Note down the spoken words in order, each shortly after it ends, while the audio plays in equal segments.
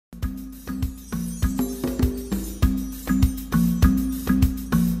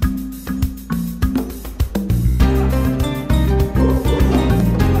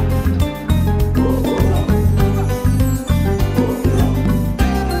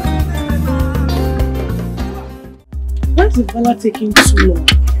Why is the Vala taking too long?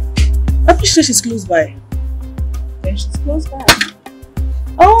 I wish she's close by. Then she's close by.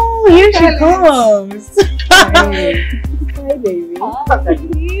 Oh, here she comes. Hi. Hi, baby. I'm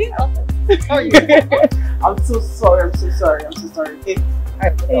so sorry.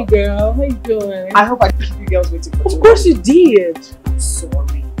 Hey girl, how you doing? I hope I didn't keep you girls waiting for too long. Of course you did. I'm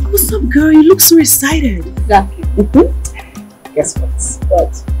sorry. What's up, girl? You look so excited. Exactly. Guess what?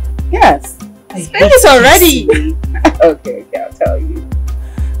 What? Yes. It's already. Okay, I'll tell you.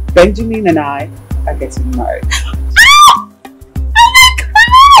 Benjamin and I are getting married. I'm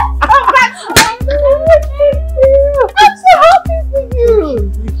so happy for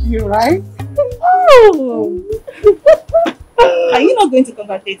you. You, right? Oh. Are you not going to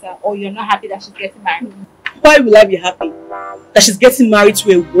congratulate her, or you're not happy that she's getting married? Why will I be happy that she's getting married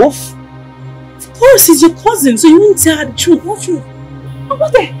to a wolf? Of course, he's your cousin, so you won't tell her the truth. What truth?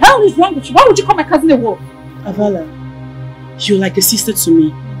 What the hell is wrong with you? Why would you call my cousin a wolf? Avala, you're like a sister to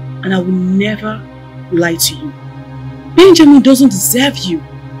me, and I will never lie to you. Benjamin doesn't deserve you.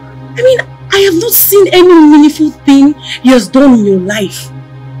 I mean, I have not seen any meaningful thing he has done in your life.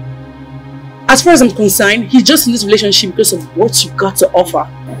 As far as I'm concerned, he's just in this relationship because of what you got to offer.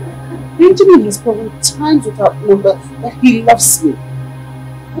 Benjamin has probably times without number that he loves me. I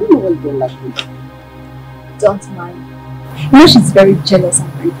don't know why you don't like me. Don't mind. You know she's very jealous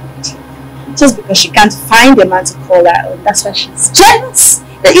and angry. Just because she can't find a man to call her own. That's why she's jealous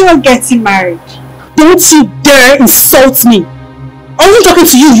that you are getting married. Don't you dare insult me! I'm not talking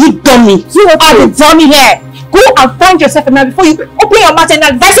to you, you dummy! You are the dummy here! Go and find yourself a man before you open your mouth and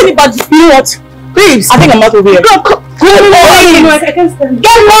advise anybody. You know what? Babes, I think I'm out of here. Go I can't stand.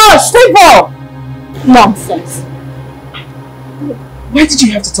 Get lost! Stay for! Nonsense. Why did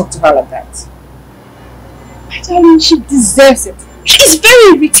you have to talk to her like that? My darling, she deserves it. She's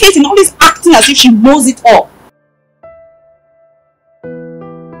very irritating, always acting as if she knows it all.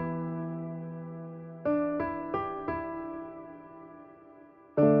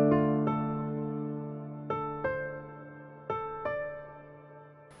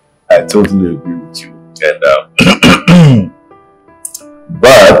 I totally agree with you, and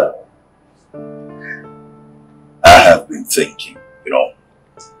but I have been thinking,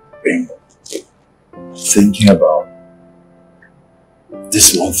 thinking about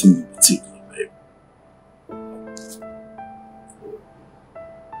this one thing in particular, babe.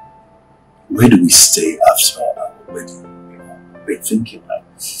 Where do we stay after our wedding? Been thinking like,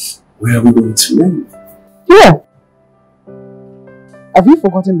 where are we going to live? Yeah. Have you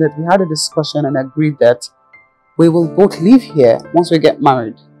forgotten that we had a discussion and agreed that we will both live here once we get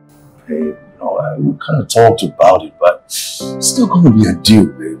married? Babe, we kind of talked about it, but it's still going to be a deal,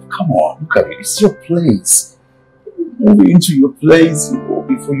 babe. Come on, look at it. It's your place. Move into your place,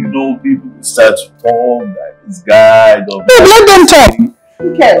 before you know, people will start to talk like this guy. Babe, let them talk.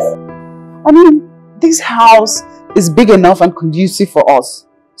 Who cares? I mean, this house is big enough and conducive for us.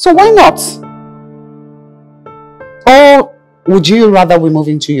 So why not? Or would you rather we move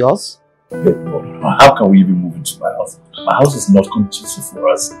into yours? No. How can we even move into my house? My house is not conducive for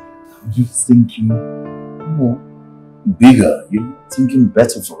us. I'm just thinking bigger, thinking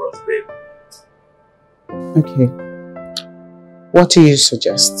better for us, babe. Okay. What do you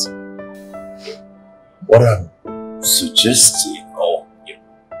suggest? What I'm suggesting,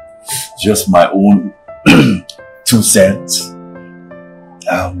 just my own 2 cents.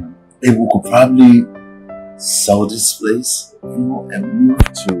 We could probably sell this place, and move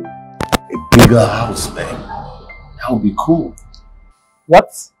to a bigger house, babe. That would be cool.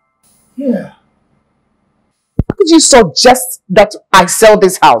 What? Yeah. How could you suggest that I sell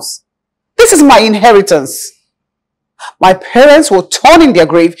this house? This is my inheritance. My parents will turn in their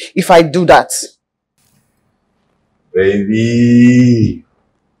grave if I do that. Baby,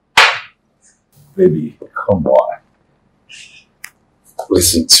 come on.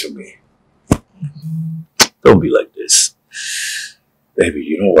 Listen to me. Don't be like this. Baby,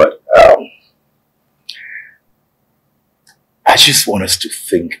 you know what? I just want us to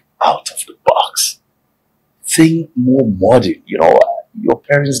think out of the box. Think more modern. Your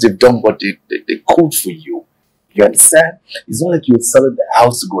parents, they've done what they could for you. You understand? It's not like you're selling the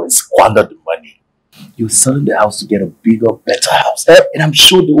house to go and squander the money. You're selling the house to get a bigger, better house. And I'm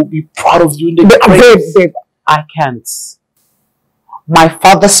sure they will be proud of you in the Babe, I can't. My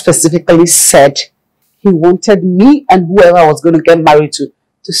father specifically said he wanted me and whoever I was going to get married to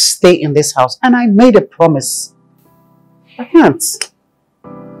stay in this house. And I made a promise. I can't.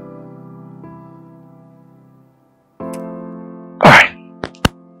 Alright.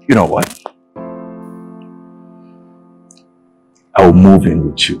 You know what? I will move in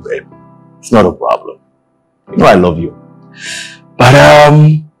with you, babe. It's not a problem. I love you. But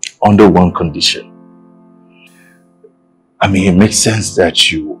under one condition. I mean, it makes sense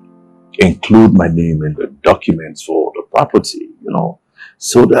that you include my name in the documents for the property, you know,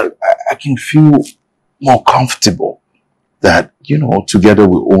 so that I can feel more comfortable that, you know, together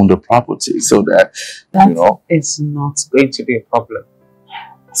we own the property, so that, you know. It's not going to be a problem.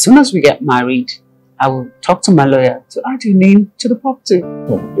 As soon as we get married, I will talk to my lawyer to add your name to the property.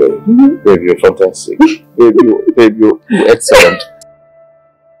 Oh, babe, babe, you're fantastic. Babe, you're excellent.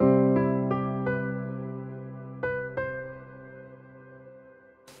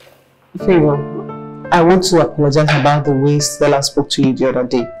 Favor, I want to apologize about the way Stella spoke to you the other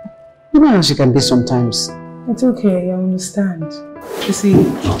day. You know how she can be sometimes. It's okay, I understand. You see,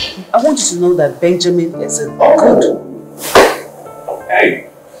 I want you to know that Benjamin is a good... Hey.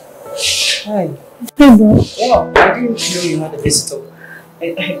 Hi. Hey, bro. Wow, I didn't know you had a visitor.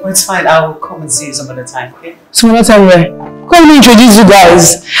 It's fine, I will come and see you some other time, okay? Some other time where? Come me introduce you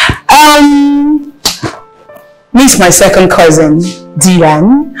guys. Meet my second cousin,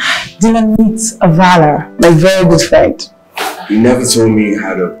 Dylan. Dylan meets Avala, my very good friend. You never told me you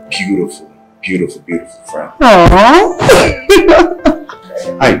had a beautiful friend. Aww.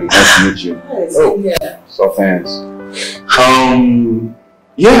 Hi, nice to meet you. Oh, yeah. So fans.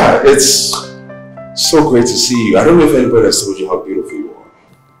 Yeah, it's so great to see you. I don't know if anybody has told you how beautiful you are.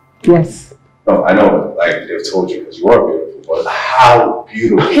 Yes. No, I know, like they've told you because you are beautiful, but how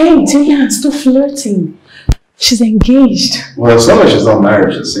beautiful. Hey, Dylan, stop flirting. She's engaged. Well, as long as she's not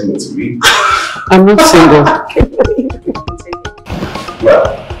married, she's single to me. I'm not single. Well,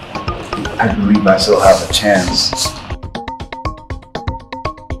 I believe I still have a chance.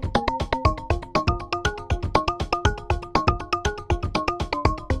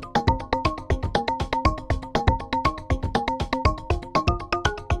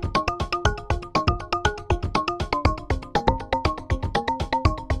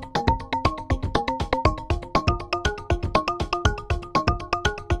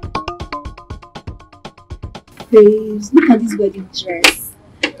 Babes, look at this wedding dress.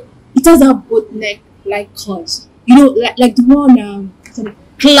 It has a boat neck like cut. You know, like the one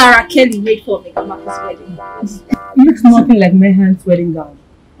Clara Kelly made for Meghan Markle's wedding. It looks nothing like Mehan's wedding gown.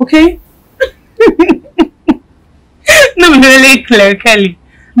 Okay? No, really Claire Kelly.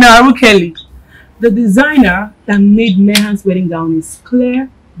 No, Aru Kelly. The designer that made Mehan's wedding gown is Claire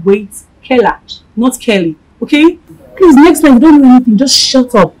Waite Keller, not Kelly. Okay? Please, next time, don't do anything. Just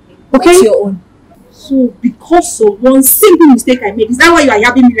shut up. Okay? What's your own? So, because of one simple mistake I made, is that why you are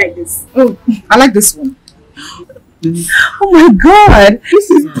yabbing me like this? Oh, I like this one. Oh my God, this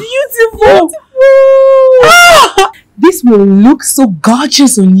is beautiful. This will look so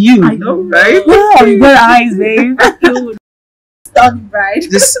gorgeous on you. I know, right? Wow, you got eyes, babe. Stunning bride.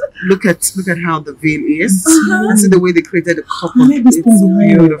 Just look at how the veil is. And see the way they created the couple. It's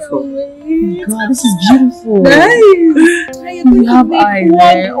beautiful. Oh my God, this is beautiful. Nice. You have eyes,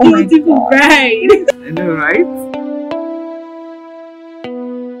 eh? Oh my God. Bride. I know, right?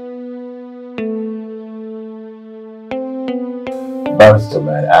 Barrister,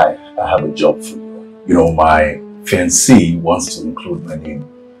 man, I have a job for you. You know, my fiancée wants to include my name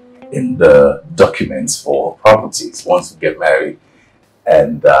in the documents for properties once we get married.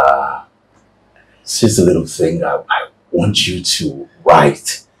 And it's just a little thing. I want you to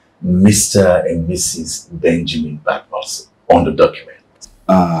write Mr. and Mrs. Benjamin Badmus on the document.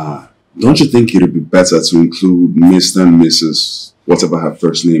 Don't you think it would be better to include Mr. and Mrs. whatever her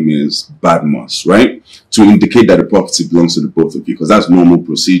first name is, Badmus, right? To indicate that the property belongs to the both of you, because that's normal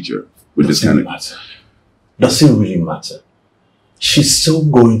procedure with this kind of matter. Does it really matter? She's still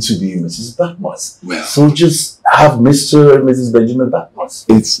going to be Mrs. Badmus. Well, so just have Mr. and Mrs. Benjamin Badmus.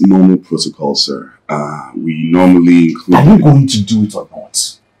 It's normal protocol, sir. We normally include... Are you going to do it or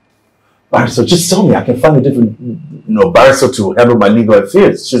not? Barrister, just tell me. I can find a different, barrister to handle my legal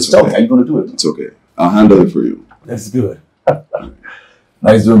affairs. Just tell me. Are you going to do it? It's okay. I'll handle it for you. That's good.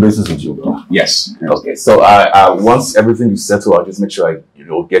 Nice doing business with you, bro. Yes. Okay, so once everything is settled, I'll just make sure I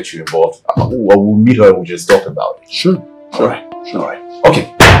get you involved. We'll meet her and we'll just talk about it. Sure. All right. All right.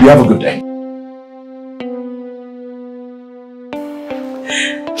 Okay. You have a good day.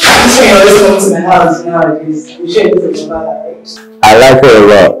 I like her a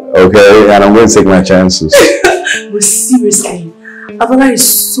lot, okay? And I'm going to take my chances. But seriously, Avala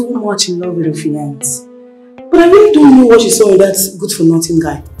is so much in love with her fiance. But I really don't know what she saw in that good-for-nothing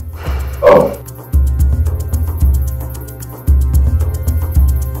guy. Oh.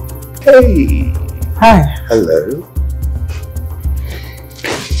 Hey. Hi. Hello.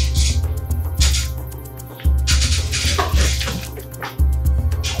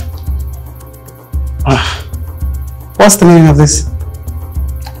 What's the meaning of this?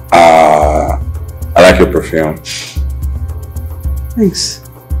 I like your perfume. Thanks.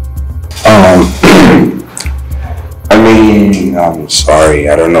 I'm sorry.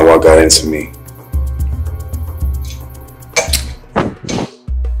 I don't know what got into me.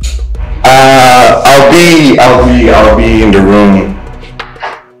 I'll be in the room.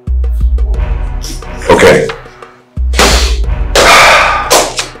 Okay.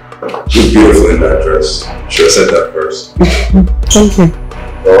 You're beautiful in that dress. Should have said that first. Thank you.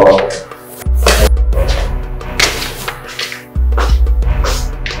 Oh.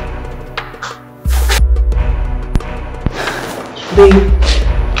 Babe,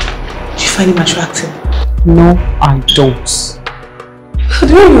 do you find him attractive? No, I don't.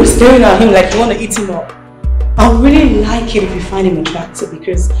 The way you were staring at him like you want to eat him up. I would really like it if you find him attractive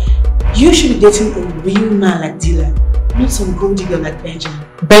because you should be dating a real man like Dylan, not some gold digger like Benjamin.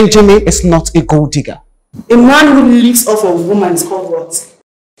 Benjamin is not a gold digger. A man who lives off a woman is called what?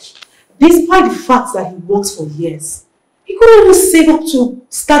 Despite the fact that he works for years, he couldn't even save up to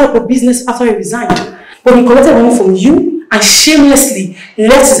start up a business after he resigned. But he collected money from you and shamelessly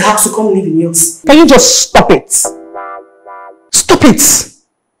left his house to come live in yours. Can you just stop it? Stop it!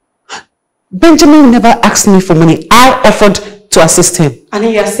 Benjamin never asked me for money. I offered to assist him. And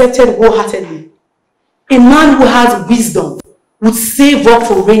he accepted wholeheartedly. A man who has wisdom would save up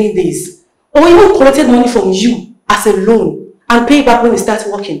for rainy days or even collected money from you as a loan and pay back when he starts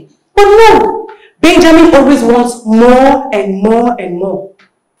working. But no! Benjamin always wants more and more and more.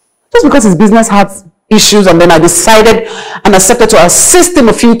 Just because his business had issues and then I decided and accepted to assist him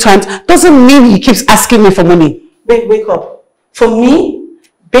a few times doesn't mean he keeps asking me for money. Babe, wake up. For me,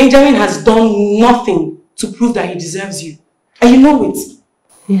 Benjamin has done nothing to prove that he deserves you. And you know it.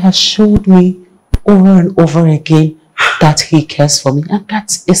 He has showed me over and over again that he cares for me, and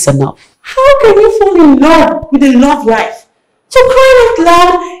that is enough. How can you fall in love with a love life? So crying out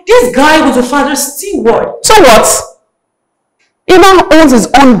loud, this guy was your father's steward. So what? He now owns his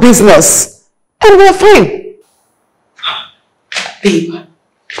own business, and we're fine. Babe,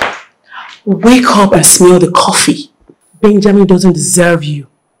 wake up and smell the coffee. Benjamin doesn't deserve you.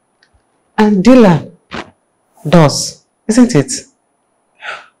 And Dylan does, isn't it?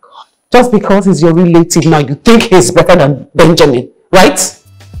 Just because he's your relative now, you think he's better than Benjamin, right?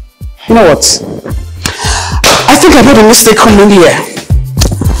 You know what? I think I made a mistake coming here.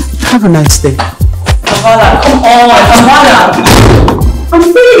 Have a nice day. Zavala, come on, Zavala. I'm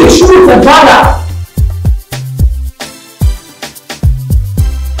saying the truth, Zavala.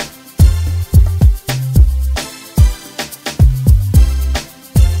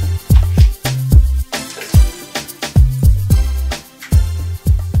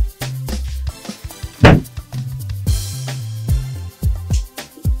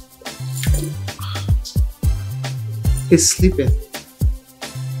 He's sleeping.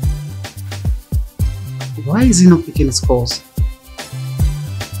 Why is he not picking his calls?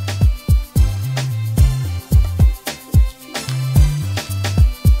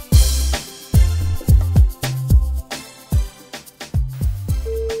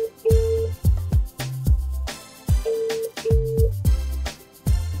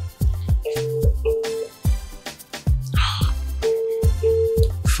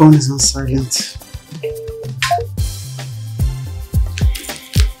 Phone is on silent.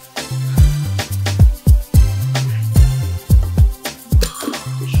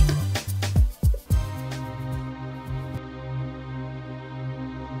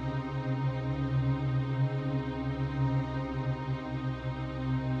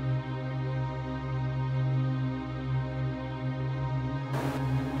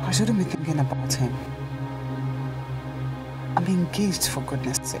 I shouldn't be thinking about him. I'm engaged, for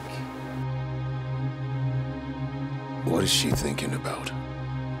goodness sake. What is she thinking about?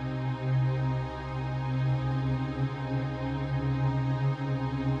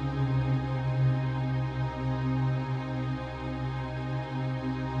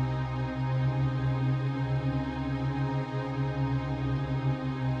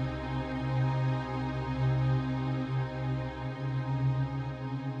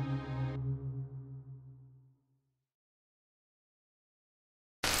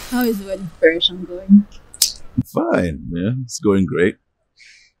 How is the wedding preparation going? Fine, man. It's going great.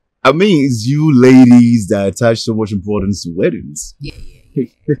 I mean, it's you ladies that attach so much importance to weddings. Yeah.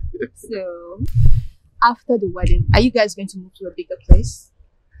 So, after the wedding, are you guys going to move to a bigger place?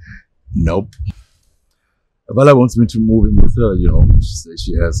 Nope. Avala wants me to move in with her, you know. She says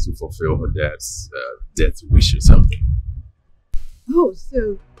she has to fulfill her dad's death wish or something. Oh,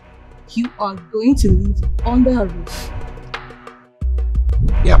 so you are going to live under a roof?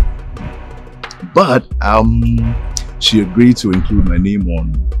 Yeah. But she agreed to include my name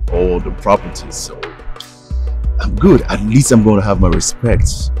on all the properties, so I'm good. At least I'm going to have my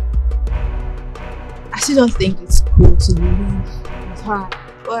respect. I still don't think it's cool to live with her,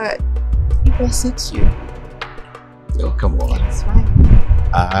 but if it suits you, Oh, come on. it's fine.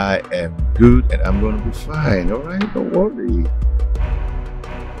 I am good and I'm going to be fine, alright? Don't worry.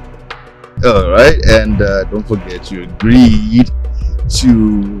 Alright, and don't forget you agreed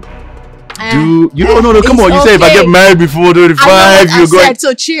to do... No, come on. You said if I get married before 25, you're going... said,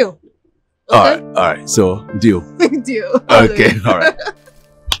 so chill. Okay? Alright, so deal. Deal. Okay, alright.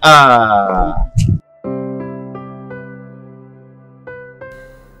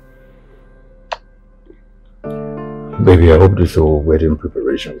 Baby, I hope this whole wedding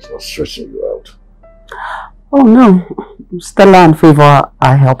preparation is not stressing you out. Oh no, Stella and Favor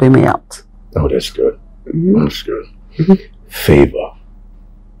are helping me out. Oh, that's good. That's good. Favor.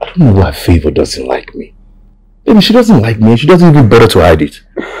 I don't know why Favor doesn't like me. Maybe she doesn't like me. She doesn't even bother to hide it.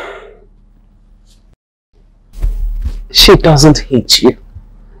 She doesn't hate you.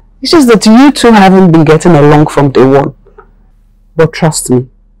 It's just that you two haven't been getting along from day one. But trust me,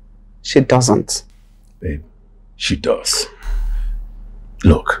 she doesn't. Babe, she does.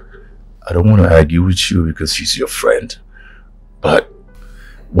 Look, I don't want to argue with you because she's your friend. But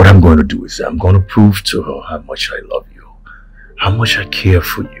what I'm going to do is I'm going to prove to her how much I love you. How much I care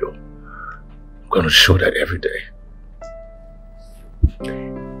for you. I'm going to show that every day.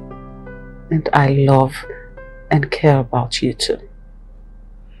 And I love and care about you too.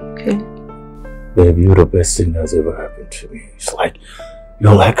 Okay? Babe, you're the best thing that's ever happened to me. It's like,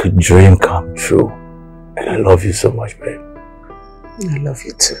 you're like a dream come true. And I love you so much, babe. I love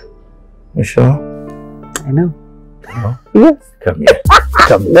you too. You sure? I know. No? Yes. Come here.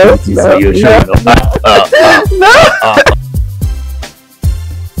 Come here. No, No. no.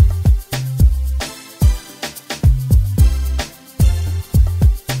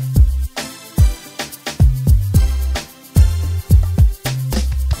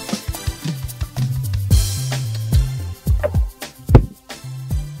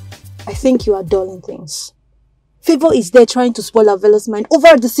 I think you are dulling things. Favor is there trying to spoil Avella's mind over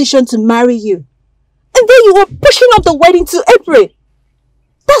a decision to marry you. And then you were pushing up the wedding to April.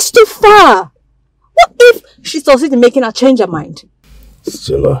 That's too far. What if she succeeds in making her change her mind?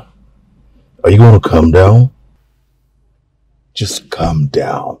 Stella, are you going to calm down? Just calm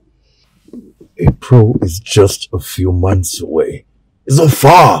down. April is just a few months away. It's not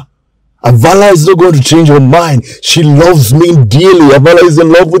far. Avala is not going to change her mind. She loves me dearly. Avala is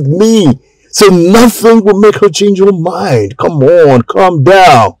in love with me. So nothing will make her change her mind. Come on, calm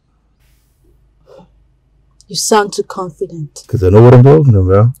down. You sound too confident. Because I know what I'm talking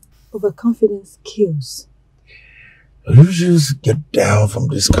about. Overconfidence kills. You just get down from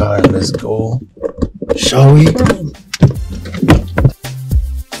this car and let's go. Shall we? Fine.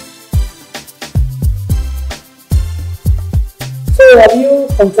 So, have you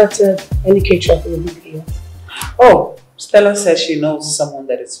contacted any caterer for your weekly yet? Oh, Stella says she knows someone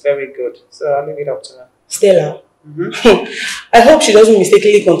that is very good, so I'll leave it up to her. Stella? I hope she doesn't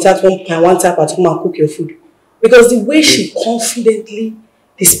mistakenly contact one tapper to come and cook your food. Because the way she confidently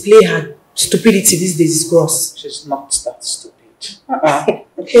displays her stupidity these days is gross. She's not that stupid.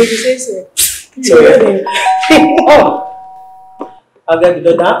 Okay, you say so. Oh, I'll get the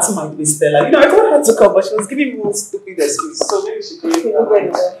door. That might be Stella. You know, I told her to come, but she was giving me one stupid excuse. So maybe she could get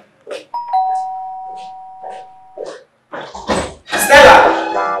it. Stella!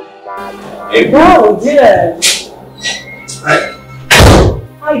 Hey. Oh, dear. Hi.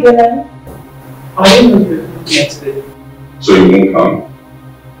 Hi, Dylan. I didn't know you were looking at today. So you won't come?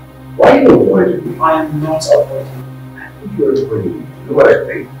 Why are you avoiding me? I am not avoiding. I think you're avoiding me. You know what I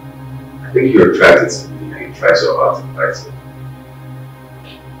think? I think you're attracted to me and you try so hard to fight it.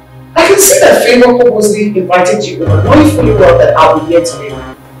 I can see that Favor purposely invited you, knowing fully well that I'll be here today.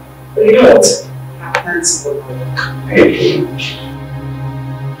 But you know what? I can't see what I want. Hey.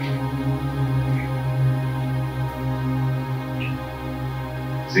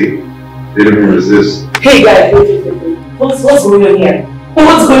 See? They didn't even resist. Hey, guys, wait. What's going on here?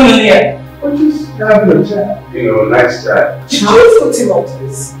 What's going on here? We're just having a chat. You know, a nice chat. Did you put him up to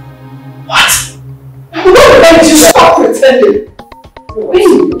this? What? Why did you stop pretending? Wait.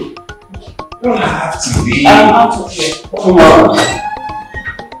 You don't have to be. I'm out of here. Come on.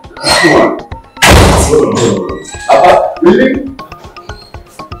 Really?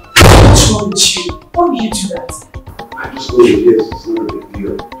 What's wrong with you? Why would you do that? I just know it is. It's not a big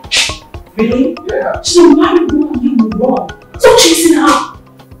deal. Really? Yeah. She's a married woman, you move on. Stop chasing her.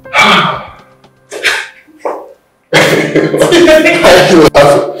 What's your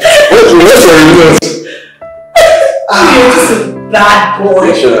result? Listen, bad boy.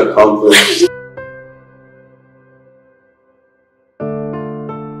 Mission accomplished.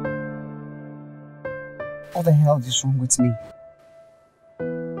 What the hell is wrong with me?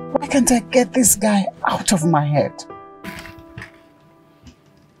 Why can't I get this guy out of my head?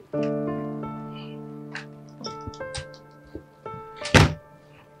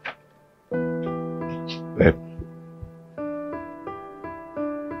 Babe.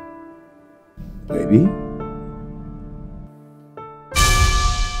 Baby?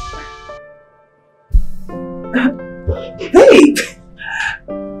 Babe,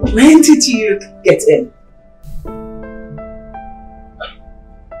 when did you get in?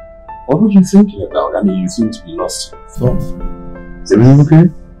 What were you thinking about? I mean, you seem to be lost in thought. Is everything okay?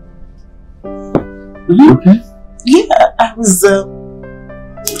 Are you okay? Yeah, I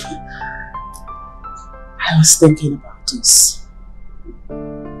was thinking about us.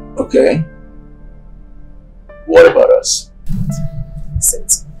 Okay. What about us?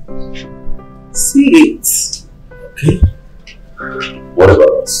 Sit. Sit. Okay. What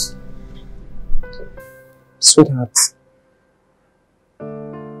about us? Sweetheart,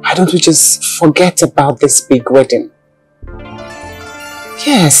 why don't we just forget about this big wedding?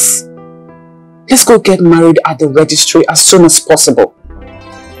 Yes. Let's go get married at the registry as soon as possible.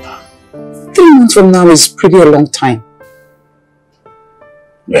 3 months from now is pretty a long time.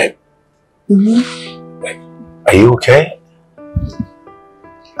 Babe. Babe, are you okay?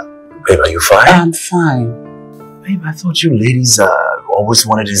 Babe, are you fine? I'm fine. Babe, I thought you ladies always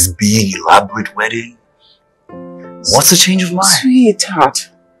wanted this big, elaborate wedding. What's the change of mind? Sweetheart,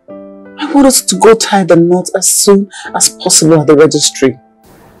 I want us to go tie the knot as soon as possible at the registry.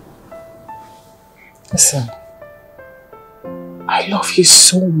 Listen, I love you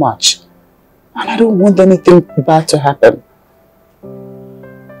so much, and I don't want anything bad to happen.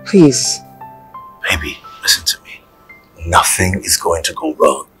 Please. Baby, listen to me. Nothing is going to go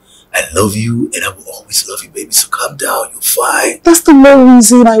wrong. I love you and I will always love you, baby. So calm down, you're fine. That's the main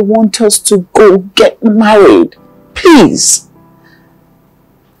reason I want us to go get married. Please.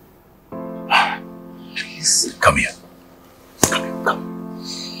 Please. Come here. Come here, come.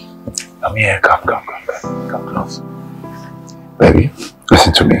 Come here, come close. Baby,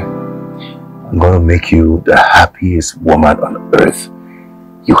 listen to me. I'm going to make you the happiest woman on earth.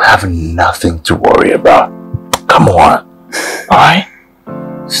 You have nothing to worry about. Come on. Alright?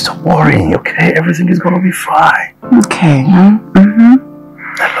 Stop worrying, okay? Everything is going to be fine. Okay.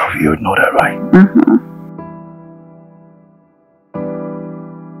 I love you, you know that, right?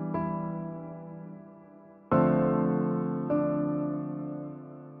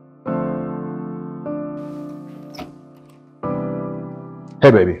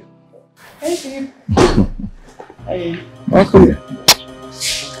 Hey, baby. Hey, babe. Hey. Welcome here.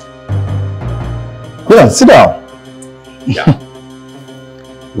 Yeah, sit down. Yeah.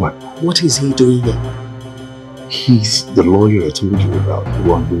 What is he doing here? He's the lawyer I told you about, the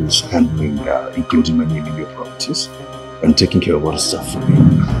one who's handling, including my name in your properties and taking care of all the stuff for me.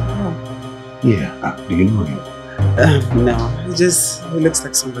 Oh. Yeah, do you know him? No, he looks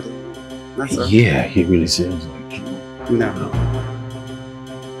like somebody. That's all. Yeah, he really seems like you. No.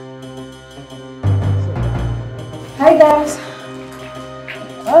 Hi guys.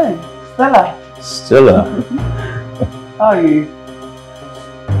 Hi, Stella. Stella. How are you?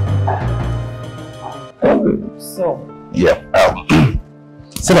 So. Yeah.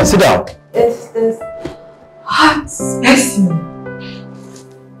 Sit down. It's this hot specimen.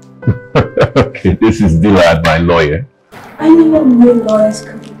 Okay, this is Dylan, my lawyer. I never knew lawyers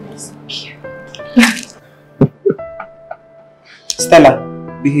could be this cute. Stella,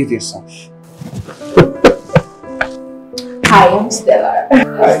 behave yourself. Hi, I'm Stella.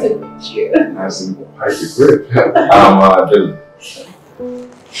 Nice to meet you. Nice and great. Dylan.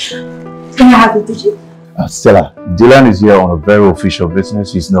 Can I have the digit? Stella, Dylan is here on a very official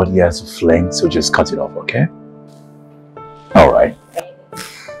business. He's not here as a fling, so just cut it off, okay? Alright.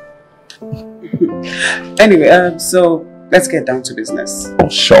 Anyway, so let's get down to business. Oh,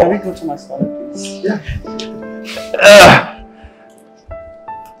 sure. Can we go to my stall, please? Yeah.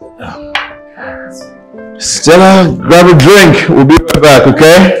 Stella, grab a drink. We'll be right back,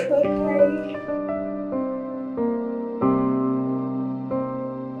 okay?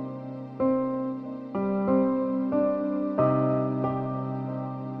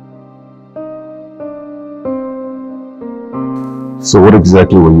 So what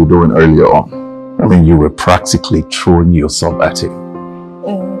exactly were you doing earlier on? I mean, you were practically throwing yourself at him.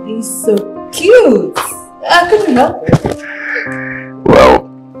 Oh, he's so cute. I couldn't help it. Well,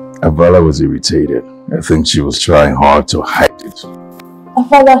 Avala was irritated. I think she was trying hard to hide it.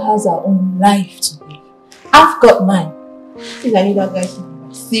 Avala has her own life to live. I've got mine. think I need that guy's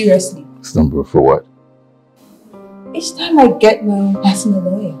number. Seriously. This number for what? Each time I get my own personal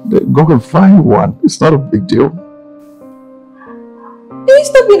lawyer. Then go and find one. It's not a big deal. Hey,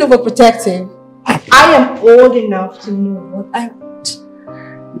 stop being overprotective. I am old enough to know what I want.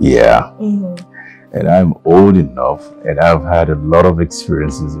 Yeah. And I'm old enough and I've had a lot of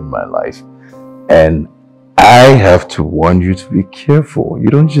experiences in my life. And I have to warn you to be careful. You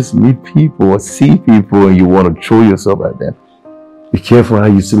don't just meet people or see people and you want to throw yourself at them. Be careful how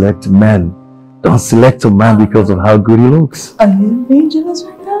you select men. Don't select a man because of how good he looks. Are you being jealous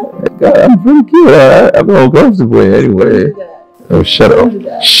right now? I'm pretty good. I'm all comfortable anyway. Oh, shut up.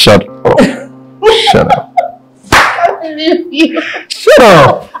 Shut up. Shut up. I can't believe you. Shut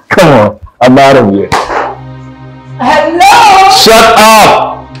up. Come on. I'm out of here. Hello? Shut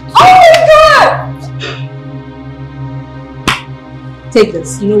up. Oh my God! Take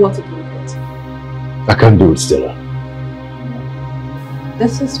this. You know what to do with it. I can't do it, Stella.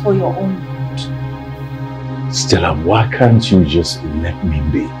 This is for your own good. Stella, why can't you just let me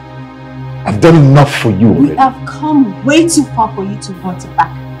be? I've done enough for you already. We have come way too far for you to want it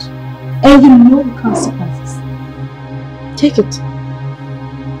back. And you know the consequences. Take it.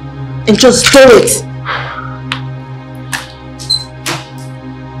 And just do it.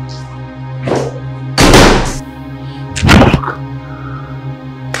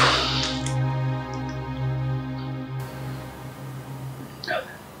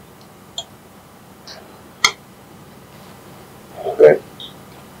 Okay.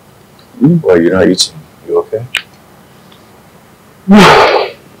 Well, you're not eating. You okay?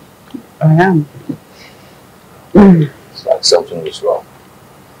 I am. It's like something was wrong.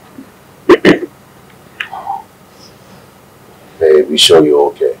 Babe, you sure you're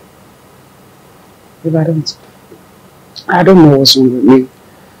okay? If I don't know what's wrong with me.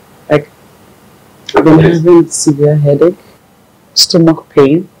 Like, I've been having severe headache, stomach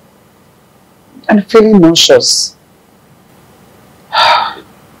pain, and feeling nauseous. I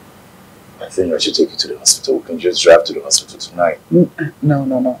think I should take you to the hospital. We can just drive to the hospital tonight.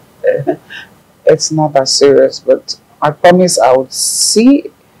 No. It's not that serious, but I promise I would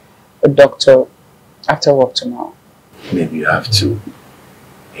see a doctor after work tomorrow. Maybe you have to.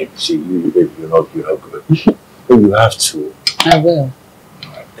 Maybe you're not good. But you have to. I will.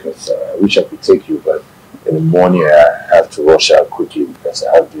 Because I wish I could take you, but in the morning I have to rush out quickly because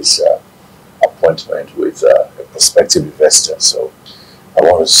I have this appointment with a prospective investor. So I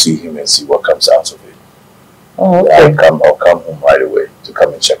want to see him and see what comes out of it. Oh, okay. I'll come home right away to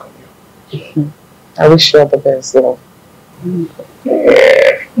come and check on you. I wish you all the best, love.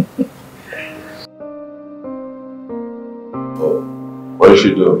 What did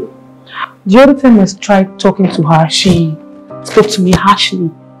she do? The other time I tried talking to her, she spoke to me harshly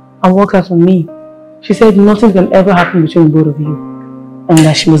and walked out on me. She said nothing can ever happen between both of you and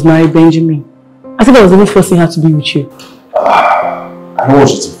that she must marry Benjamin. I think I was even forcing her to be with you. I don't want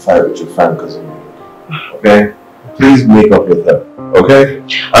you to fight with your friend because of me. Okay? Please make up with her. Okay?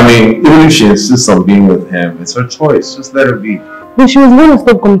 I mean, even if she insists on being with him, it's her choice. Just let her be. But she was going to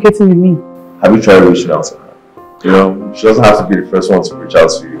stop communicating with me. Have you tried reaching out to her? You know, she doesn't have to be the first one to reach out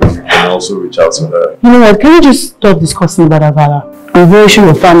to you. You can also reach out to her. You know what? Can we just stop discussing about Avala? I'm very sure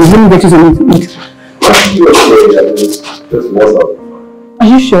your family. Let me get you something to eat. Are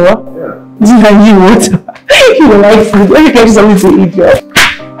you sure? Yeah. This is how you want. You don't like food. Let me get you something to eat, girl.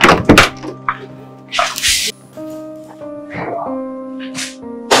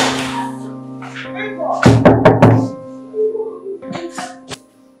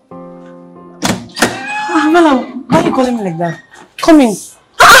 Avala, why are you calling me like that? Come in.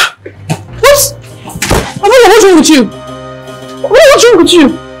 What? Avala, what's wrong with you? What's wrong with you?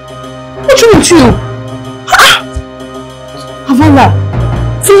 What's wrong with you? Avala,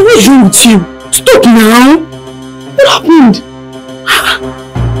 Phil, what's wrong with you? Stop now! What happened?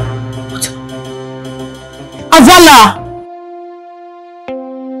 What? Avala!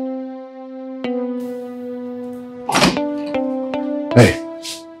 Hey,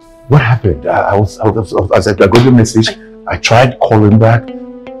 what happened? I got your message. I tried calling back.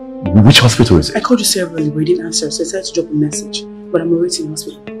 Which hospital is it? I called you severally, but you didn't answer, so I decided to drop a message. But I'm already in the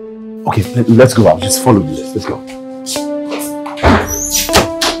hospital. Okay, let's go. I'll just follow the list. Let's go.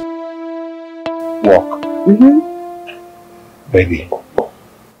 Walk. Baby,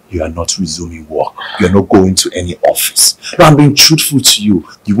 you are not resuming work. You are not going to any office. I'm being truthful to you.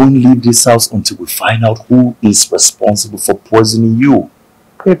 You won't leave this house until we find out who is responsible for poisoning you.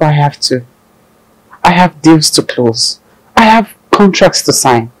 Babe, I have to. I have deals to close. I have contracts to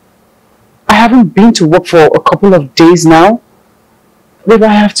sign. I haven't been to work for a couple of days now. Babe,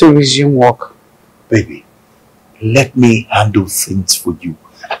 I have to resume work. Baby, let me handle things for you.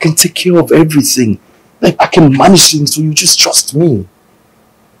 I can take care of everything. Like, I can manage things for you. Just trust me.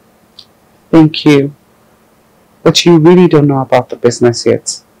 Thank you. But you really don't know about the business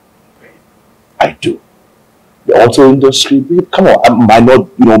yet. I do. The auto industry, babe, come on. I might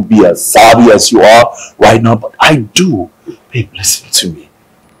not, be as savvy as you are right now, but I do. Babe, listen to me.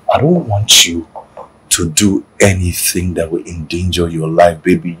 I don't want you to do anything that will endanger your life,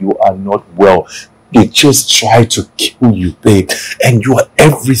 baby. You are not well. They just try to kill you, babe. And you are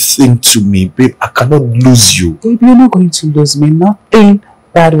everything to me, babe. I cannot lose you. Babe, you're not going to lose me. Nothing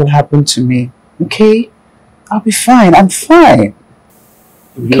bad will happen to me. Okay? I'll be fine. I'm fine.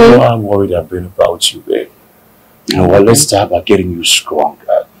 You know how worried I've been about you, babe. You know what? Let's start by getting you strong.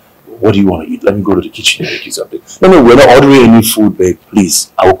 What do you want to eat? Let me go to the kitchen and make you something. No, we're not ordering any food, babe.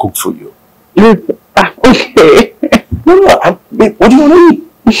 Please, I will cook for you. Okay. No, babe, what do you want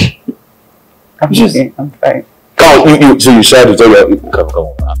to eat? I'm fine. Come on, so you said it. Come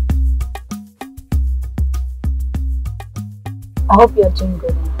on. I hope you're doing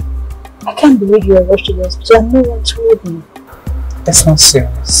good now. I can't believe you were rushed to the hospital and no one told me. That's not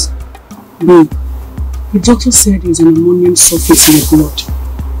serious. Babe, the doctor said there's an ammonium sulfate in your blood.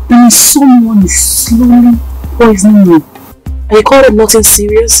 And someone is slowly poisoning you. And you call it nothing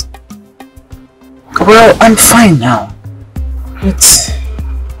serious? Well, I'm fine now. But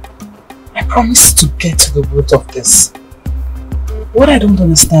I promise to get to the root of this. What I don't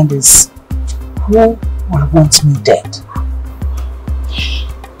understand is who will want me dead?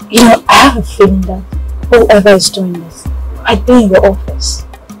 You know, I have a feeling that whoever is doing this might be in your office.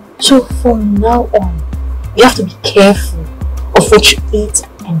 So from now on, you have to be careful of what you eat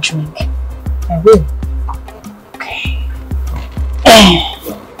and drink. I will. Okay.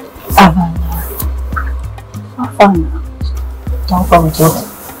 Havana. How far now? Don't call me talk.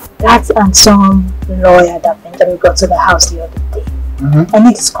 That and some lawyer that Benjamin got to the house the other day. I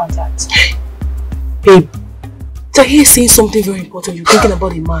need his contact. Babe, to hear saying something very important, you're thinking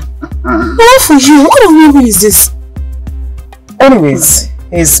about a man. What for you? What kind of woman is this? Anyways,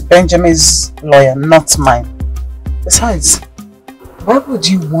 he's Benjamin's lawyer, not mine. Besides, why would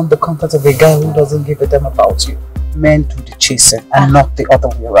you want the contact of a guy who doesn't give a damn about you? Men do the chasing and not the other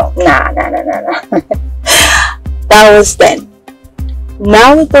way around. Nah. That was then.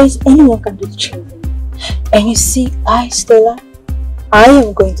 Nowadays, anyone can do the chasing. And you see, Stella, I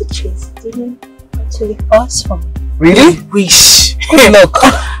am going to chase Dylan until he falls for me. Really? Wish. Good luck.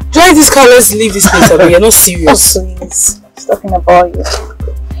 Drive this car, let's leave this place. You're not serious. Oh, please. I was talking about you.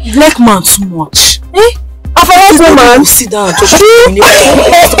 You like man too much. Eh? I forgot woman. Sit down. Just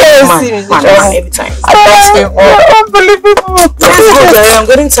man every time. Unbelievable. Let's go, Jerry. I'm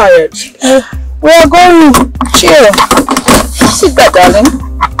getting tired. We are going. Chill. Sit back, darling.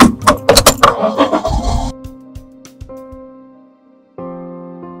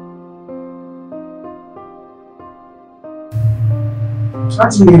 What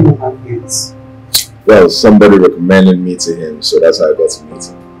do you mean my kids? Well, somebody recommended me to him, so that's how I got to meet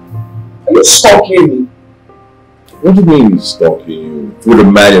him. Are you stalking me? What do you mean stalking you? For the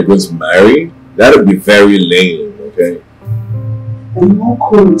man you're going to marry? That would be very lame, okay? And more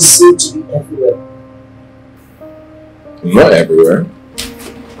cool is said to be everywhere. Not everywhere.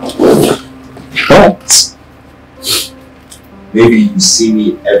 But maybe you see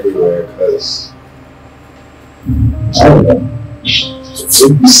me everywhere because I don't know.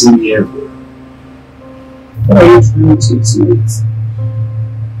 Maybe you see me everywhere. What are you trying to insinuate?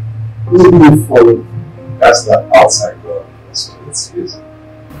 Maybe you follow. That's the outside world. That's what it is.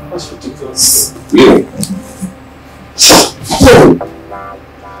 That's ridiculous. Really?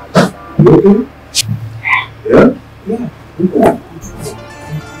 You okay? Yeah? Yeah.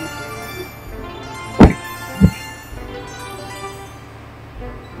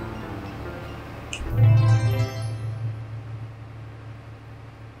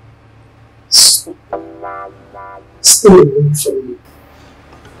 Stay away from me.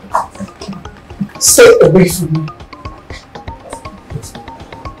 Stay away from me.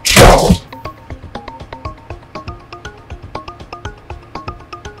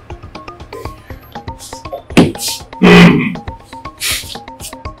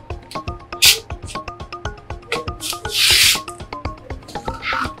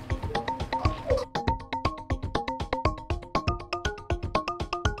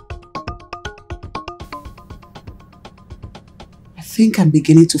 I think I'm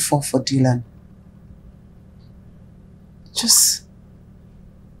beginning to fall for Dylan. Just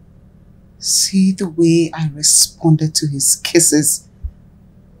see the way I responded to his kisses.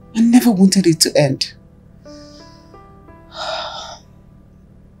 I never wanted it to end.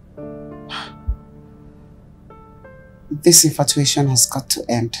 This infatuation has got to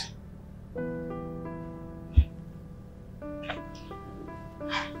end.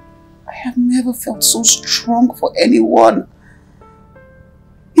 I have never felt so strong for anyone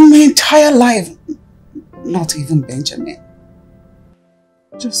in my entire life. Not even Benjamin.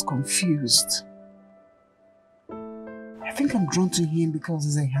 Just confused. I think I'm drawn to him because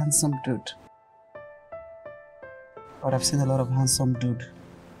he's a handsome dude. But I've seen a lot of handsome dude.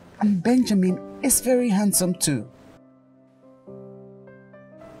 And Benjamin is very handsome too.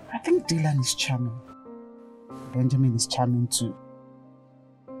 I think Dylan is charming. Benjamin is charming too.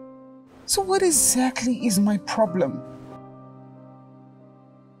 So what exactly is my problem?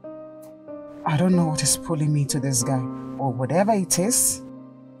 I don't know what is pulling me to this guy, or whatever it is,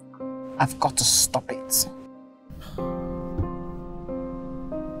 I've got to stop it.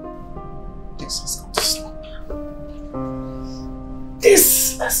 This has got to stop.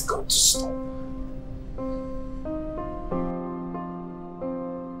 This has got to stop.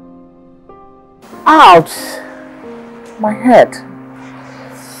 Ouch! My head.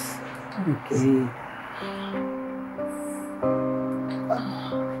 Okay.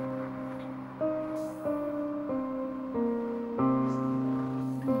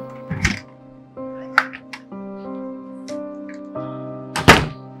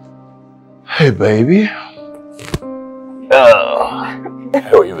 Hey, baby. Oh,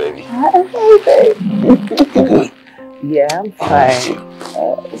 how are you, baby? Hey, babe. You good? Yeah, I'm fine.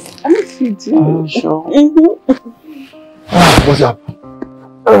 How you doing? Sure. Mm-hmm. What's up?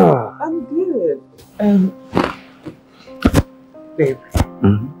 I'm good. Babe.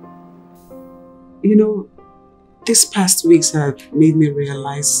 Mm-hmm. You know, these past weeks have made me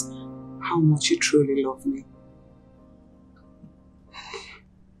realize how much you truly love me.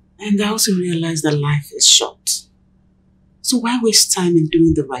 And I also realized that life is short. So why waste time in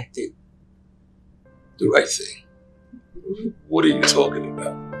doing the right thing? The right thing? What are you talking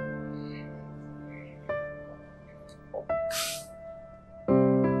about?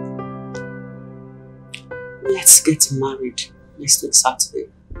 Let's get married next week Saturday.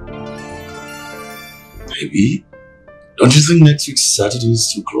 Baby, don't you think next week Saturday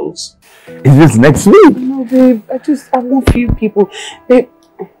is too close? Is this next week? No, babe. I want few people. Babe,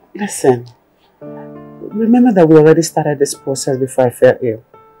 listen. Remember that we already started this process before I fell ill.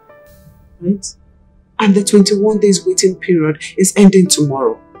 Right? And the 21 days waiting period is ending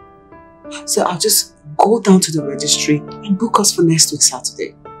tomorrow. So I'll just go down to the registry and book us for next week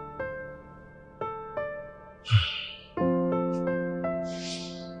Saturday.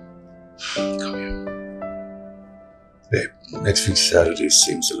 Come here. Babe, next week Saturday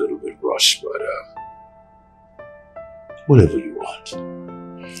seems a little bit rushed, but whatever you want.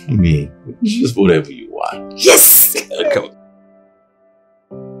 I mean, just whatever you want. Yes! Come on.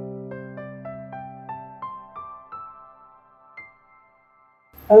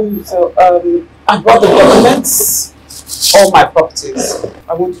 I brought the documents, all my properties.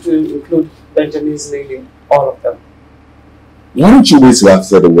 I want you to include Benjamin's name in all of them. Why don't you wait till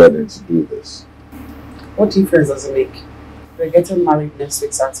after the wedding to do this? What difference does it make? We're getting married next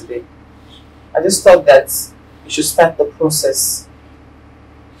week Saturday. I just thought that you should start the process.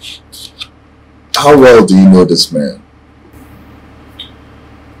 How well do you know this man?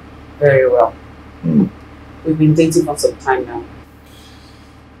 Very well. We've been dating for some time now.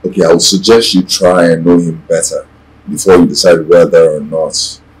 Okay, I would suggest you try and know him better before you decide whether or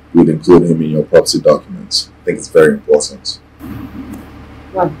not you would include him in your property documents. I think it's very important.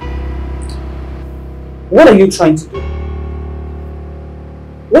 Why? What are you trying to do?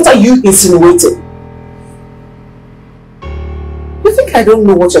 What are you insinuating? You think I don't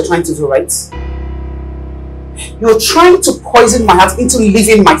know what you're trying to do, right? You're trying to poison my heart into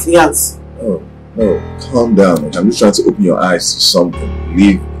leaving my fiancé. Oh, no, calm down. Okay? I'm just trying to open your eyes to something.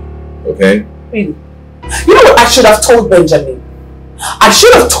 Believe me, okay? Really? You know what I should have told Benjamin? I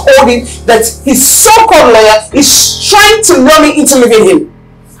should have told him that his so-called lawyer is trying to lure me into leaving him.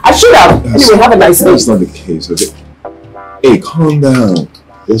 I should have. Anyway, have a nice day. That's not the case, okay? Hey, calm down.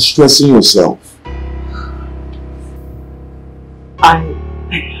 You're stressing yourself. I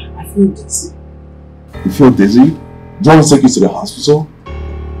feel dizzy. You feel dizzy? Do you want to take you to the hospital?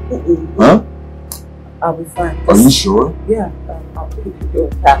 Huh? I'll be fine. Are you sure? Yeah, I'll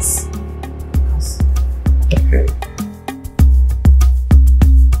pass. Okay.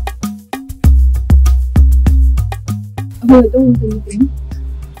 Oh, I don't want anything.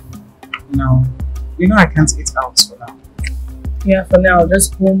 No. You know I can't eat out for now. Yeah, for now,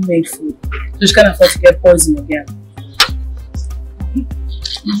 just homemade food. Just can't afford to get poisoned again.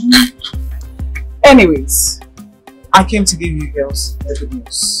 Anyways, I came to give you girls the good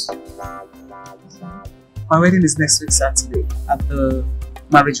news. My wedding is next week Saturday at the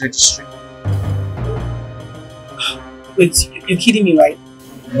marriage registry. Wait, you're kidding me, right?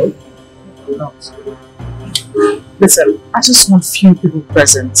 No, I'm not. Listen, I just want few people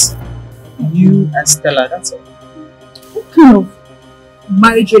present. You and Stella, that's all. What kind of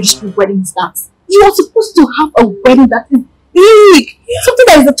marriage registry wedding is that? You are supposed to have a wedding that is big! Something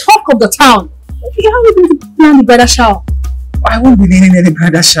that is the talk of the town. Okay, how are you going to plan the bridal shower? I won't be needing any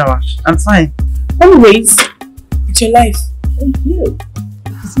bridal shower. I'm fine. Anyways, it's your life. Thank you.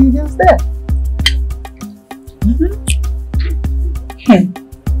 See you downstairs.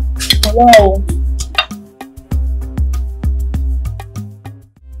 Wow.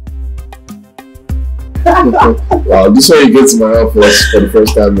 Wow, this way you get to my office for the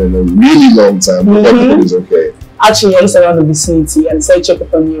first time in a really long time. But everything is okay. Actually, I was around the vicinity and said check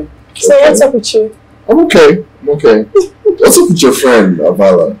up on you. So Okay. what's up with you? I'm okay. I'm okay. What's up with your friend,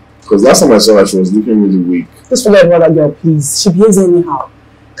 Avala? Because last time I saw her, she was looking really weak. Just forget about that girl, please. She behaves anyhow.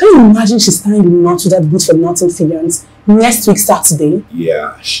 Can you imagine she's tying the knot to that good for nothing figurance next week Saturday?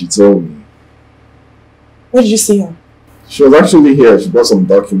 Yeah, she told me. Where did you see her? She was actually here. She brought some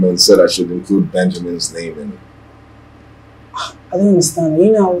documents, said I should include Benjamin's name in it. I don't understand. Are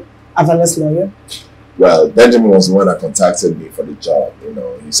you now Avala's lawyer? Well, Benjamin was the one that contacted me for the job. You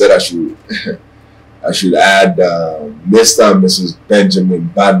know, he said I should I should add Mr. and Mrs.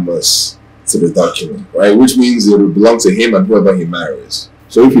 Benjamin Badmus to the document, right? Which means it will belong to him and whoever he marries.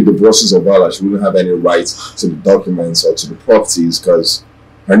 So if he divorces Avala, she wouldn't have any right to the documents or to the properties because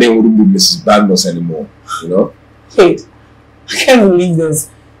her name wouldn't be Mrs. Badmus anymore, you know? Wait, I can't believe this.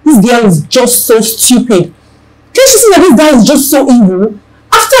 This girl is just so stupid. Can't you see that this guy is just so evil?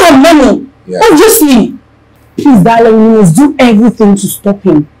 After her money, obviously. Please, darling, you must do everything to stop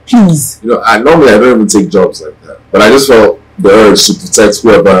him. Please. You know, normally I don't even take jobs like that. But I just felt the urge to protect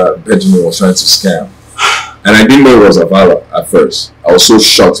whoever Benjamin was trying to scam. And I didn't know it was Avala at first. I was so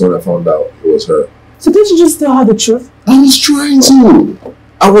shocked when I found out it was her. So didn't you just tell her the truth? I was trying to.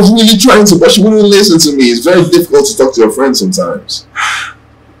 I was really trying to, but she wouldn't listen to me. It's very difficult to talk to your friends sometimes.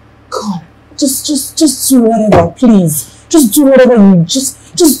 God, just do whatever, please. Just do whatever you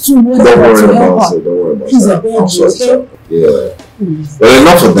just do whatever to help her. Don't worry about please, that. I beg you, okay? Yeah. Please. Well,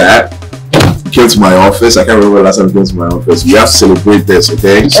 enough of that. You came to my office. I can't remember the last time you came to my office. We have to celebrate this,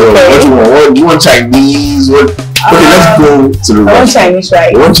 okay? So what do you want? What, do you want Chinese? What? Okay, let's go to the restaurant. I want Chinese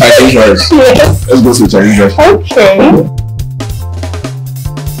rice. You want Chinese rice? Yes. Let's go to the Chinese restaurant. Okay.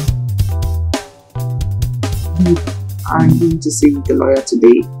 I'm going to see the lawyer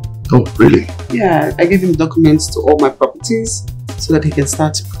today. Oh, really? Yeah, I gave him documents to all my properties so that he can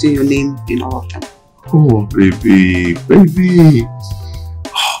start putting your name in all of them. Oh, baby. Oh,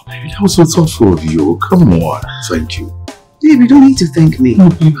 baby, that was so thoughtful of you. Come on. Thank you. Babe, you don't need to thank me.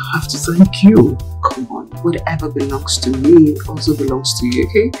 You have to thank you. Come on, whatever belongs to me also belongs to you,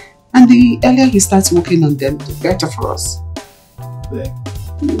 okay? And the earlier he starts working on them, the better for us. Babe,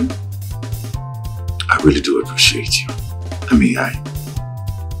 I really do appreciate you. I mean, I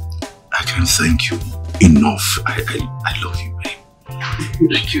can't thank you enough. I love you, babe.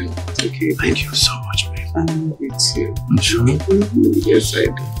 Thank you. Okay. Thank you so much, babe. I love you too. I'm sure. Yes, I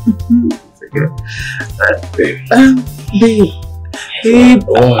do. It's okay. Babe. Babe.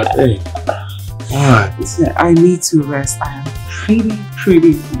 What, babe? What? Listen, I need to rest. I am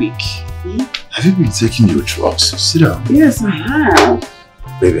pretty weak. Have you been taking your drugs? Sit down. Yes, I have.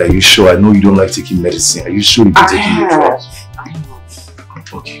 Baby, are you sure? I know you don't like taking medicine. Are you sure you've been taking your drugs? I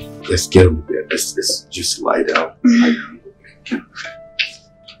have. Okay, let's get on the bed. Let's just lie down.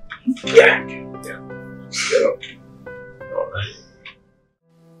 Yeah. Get up. Alright.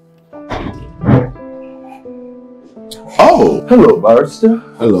 Oh, Hello, barrister.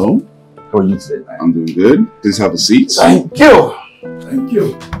 hello. How are you today, man? I'm doing good. Please have a seat. Thank you. Thank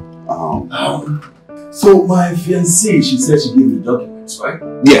you. Um, So my fiancée, she said she gave you the documents, right?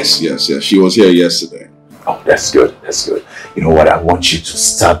 yes. She was here yesterday. Oh, that's good. That's good. You know what? I want you to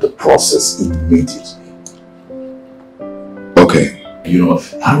start the process immediately. Okay. You know,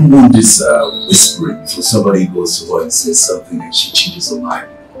 I don't want this whispering for somebody goes to her and says something and she changes her mind.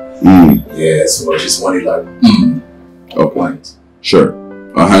 Yeah, so I just want it like, Okay. right. Sure.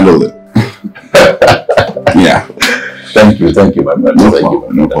 I'll handle it. Yeah. Thank you, my man. No Thank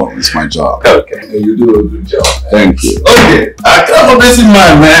problem. you, No problem. It's my job. Okay, you do a good job. Man. Thank you. Okay, I can't be busy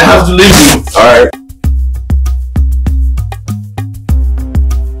man, I have to leave you. Alright.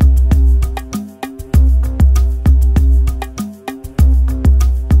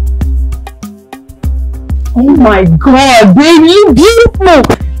 Oh my God, baby, you're beautiful.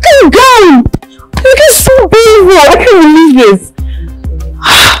 Come on, you look so beautiful. I can't believe this.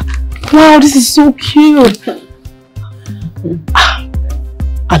 Wow, this is so cute.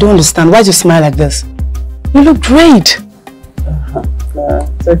 I don't understand. Why do you smile like this? You look great.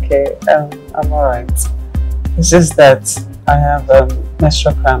 No, it's okay. I'm alright. It's just that I have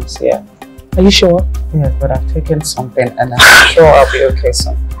menstrual cramps here. Are you sure? Yeah, but I've taken something and I'm sure I'll be okay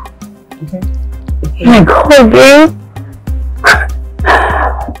soon. Okay? Oh my God, babe.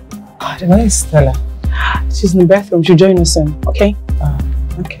 Where is Stella? She's in the bathroom. She'll join us soon, okay?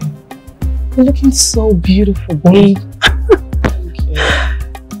 Okay. You're looking so beautiful, babe. Thank you.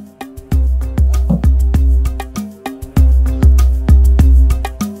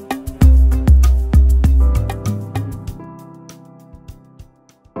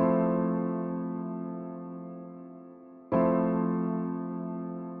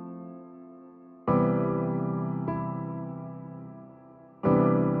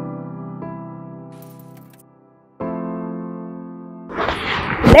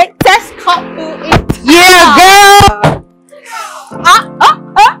 Latest couple in Yeah, girl!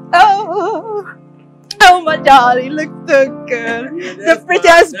 Oh my darling, look so good. The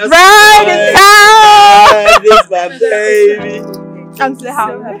prettiest bride in town. This is my baby. Come to the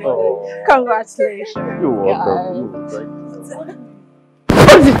house. Oh. Congratulations. You're welcome. What's it?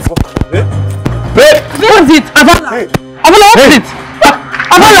 Babe! What's it? Avala! Hey. Avala, what's it?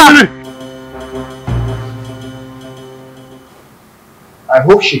 Avala! I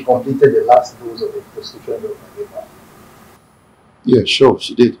hope she completed the last dose of the prescription drug I gave her. Yeah, sure,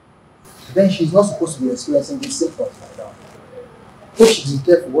 she did. Then she's not supposed to be experiencing these symptoms like that. Hope she's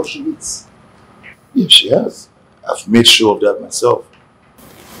careful what she eats. Yeah, she has. I've made sure of that myself.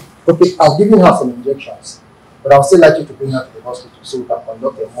 Okay, I'll give her some injections, but I'll still like you to bring her to the hospital so we can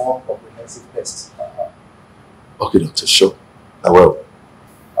conduct a more comprehensive test on her. Okay, doctor, sure. I will.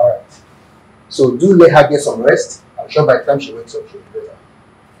 Alright. So do let her get some rest. I'm sure by the time she wakes up, she'll be better.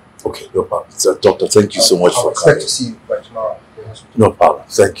 Okay, no problem. So, doctor, thank you so much I'll for expect coming. to see you by tomorrow. No problem.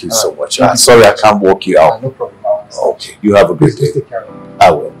 Thank you so much. Thank you. Sorry I can't walk you out. No problem. I'll understand. Okay, you have a good Please day. take care of her.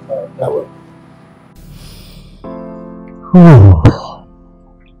 I will. I will.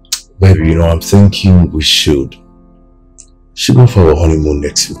 Baby, you know, I'm thinking we should go for a honeymoon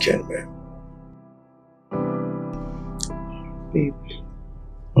next weekend, man. Babe.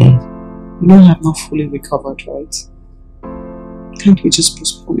 You know I'm not fully recovered, right? Can't we just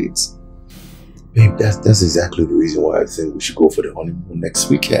postpone it? Babe, that's exactly the reason why I think we should go for the honeymoon next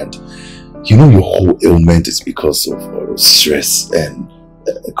weekend. You know, your whole ailment is because of stress and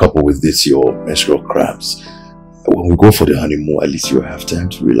coupled with this, your menstrual cramps. When we go for the honeymoon, at least you have time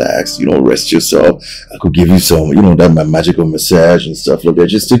to relax, you know, rest yourself. I could give you some, you know, that my magical massage and stuff like that.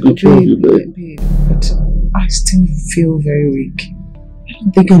 Just take good care of you, babe. But I still feel very weak. I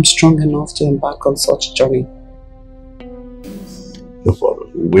don't think I'm strong enough to embark on such a journey. No problem.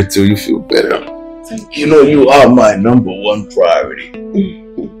 Wait till you feel better. You know, you are my #1 priority.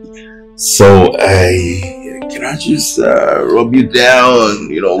 So, can I just rub you down?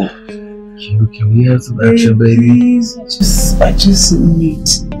 You know, can we have some action, baby? Please, I just need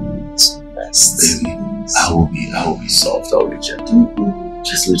to rest. Baby, I will be soft. I will be gentle.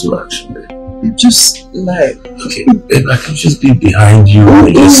 Just little action, baby. Just like, okay, babe, I can just be behind you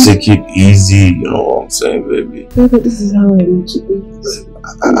and just take it easy. You know what I'm saying, baby? baby, this is how I want to be.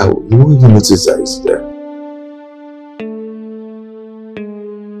 You won't even notice that it's there.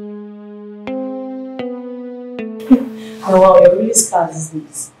 Oh wow, you're really scarce these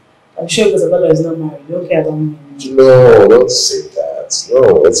days. I'm sure because Abala is not married. You don't care about me. No, don't say that. No,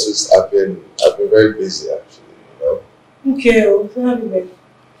 it's just I've been very busy actually, you know. Okay, so have you been?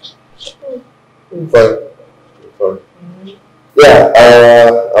 I'm fine. Yeah,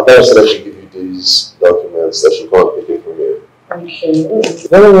 I better said I should give you these documents. I should come and pick it from you. Okay.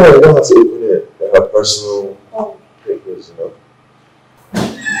 No, you don't have to open it. They have personal papers, you know.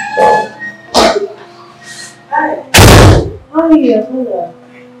 Hi. Hi, hello.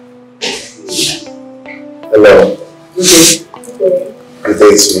 Hello. Good day. Okay. Good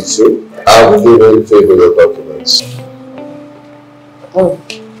day to you too. I've given favor your documents. Oh,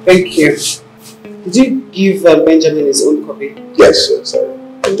 thank you. Did you give Benjamin his own copy? Yes,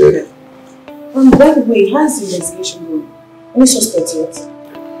 I did. By the way, how's the investigation going? Any suspects yet?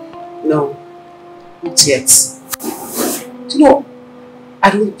 No, not yet. Do you know, I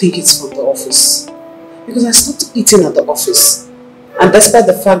don't think it's from the office. Because I stopped eating at the office. And despite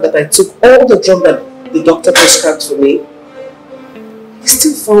the fact that I took all the drug that the doctor prescribed for me, he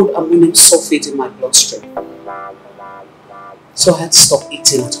still found ammonium sulfate in my bloodstream. So I had to stop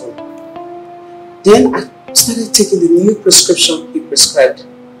eating at home. Then I started taking the new prescription he prescribed.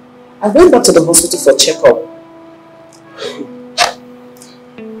 I went back to the hospital for checkup.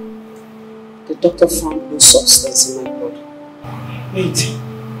 The doctor found no substance in my blood. Wait,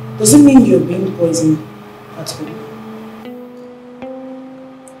 does it mean you're being poisoned at home?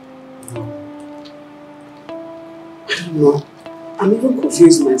 I don't know. I'm even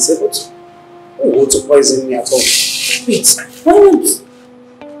confused myself. But who wants to poison me at all? Wait, why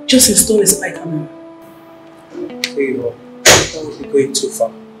not just install a spy camera? Favor, that would be going too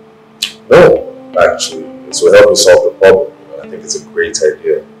far. No, actually, this will help me solve the problem. I think it's a great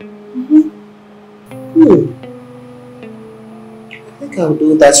idea. I think I'll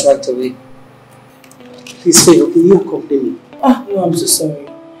do that right away. Please, Favor, can you accompany me? Oh, no, I'm so sorry.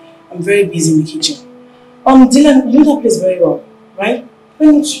 I'm very busy in the kitchen. Dylan, you know that place very well, right? Why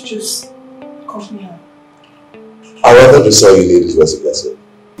don't you just accompany her? I'd rather just all you need is recipe.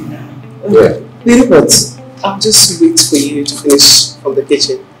 Yeah. Really, but I'll just wait for you to finish from the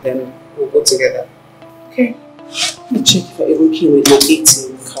kitchen, then we'll go together. Okay. Let me check if I even came with my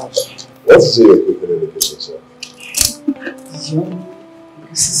ATM card. What's your equipment in the kitchen, sir?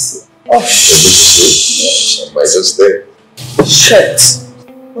 This is... Oh, shh. I might just stay. Shit.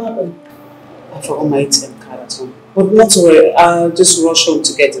 What happened? I forgot my ATM card at home. But not to worry, I'll just rush home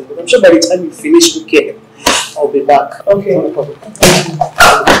to get it. But I'm sure by the time you finish cooking, I'll be back. Okay. No problem.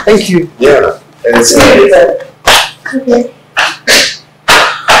 Thank you. Yeah. And it's Okay.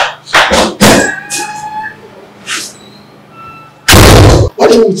 why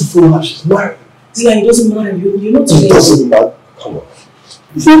do you need to follow her? She's married. Dylan, it doesn't matter. You're not It doesn't matter. Come on.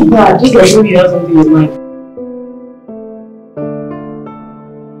 It's not bad. Just like when you have something in mind.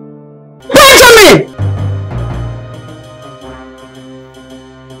 Benjamin!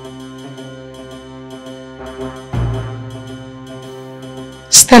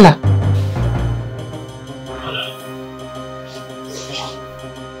 Stella.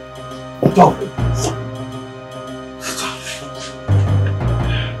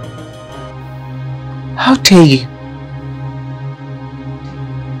 How dare you?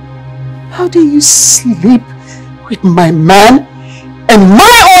 How dare you sleep with my man in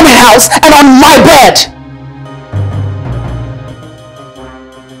my own house and on my bed?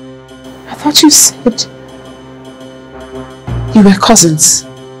 I thought you said you were cousins.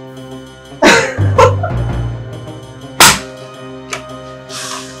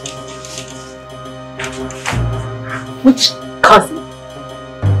 Which cousin?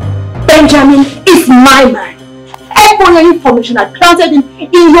 Benjamin is my man. Every information I planted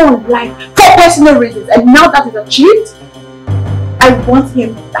in your life for personal reasons, and now that is achieved, I want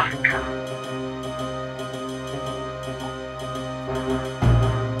him back.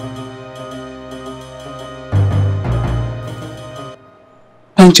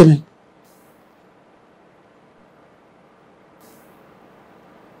 Benjamin,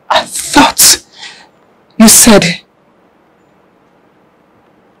 I thought you said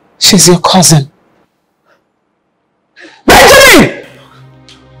she's your cousin. Benjamin!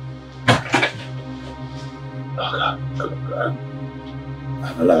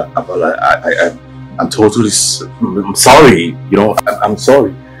 I'm totally I'm sorry. You know, I'm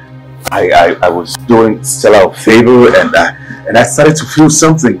sorry. I was doing Stella a favor, and I started to feel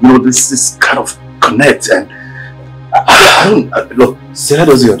something. You know, this kind of connect, and I don't look. Stella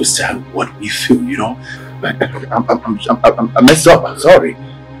doesn't understand what we feel. You know, I messed up. I'm sorry.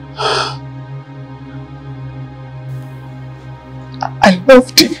 I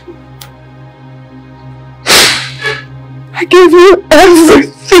loved you. I gave you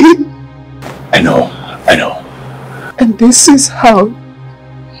everything. I know. And this is how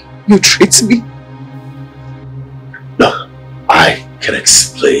you treat me. Look, I can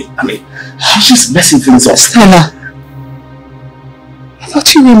explain. I mean, she's just messing things up. Stella, I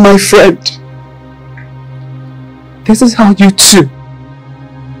thought you were my friend. This is how you two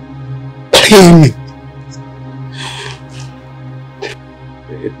play me.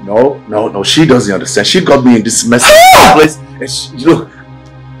 No, she doesn't understand. She got me in this messy place. And she, you know,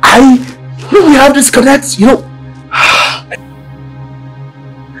 we have this connect, you know.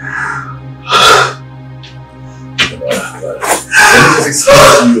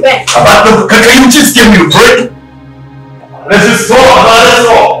 Can you just give me a break? Let's just talk, that's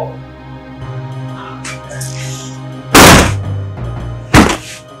all.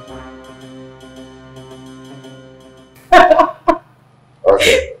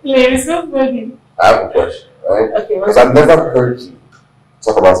 Okay. Yeah, it's so funny. I have a question, right? Okay, Because I've never heard you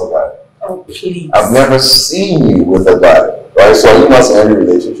talk about a guy. Oh, please. I've never seen you with a guy, right? So are you not in any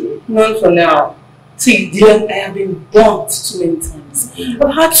relationship? None for now. See, Dylan, I have been bumped too many times.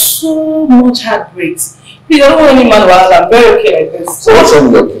 I've had so much heartbreaks. Please, I don't want any man while I'm very okay like this. So what's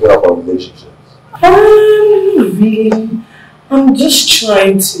on your giving up on relationships? Really, I'm just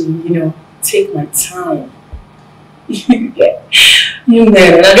trying to, you know, take my time. Yeah. You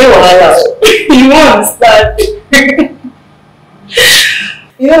man, I don't want to. You won't understand.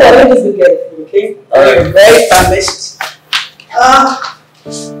 You know what? Let me just go get it, okay? I'm very famished.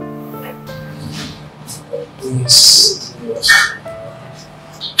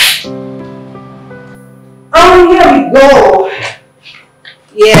 Oh, here we go.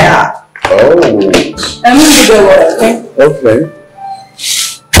 Yeah. Oh. I'm going to go with it, okay? Okay.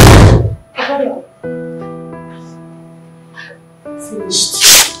 Finished.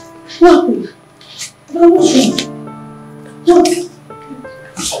 What happened?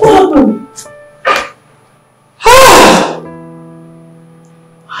 What's wrong? What happened?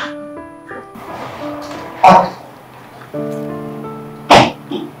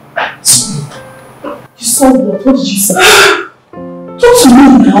 You saw what? What did you say? Talk to me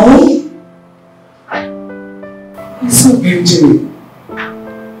now. I saw Benjamin.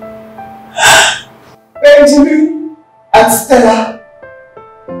 Benjamin and Stella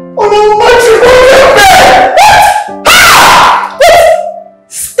on a matrimonial bed.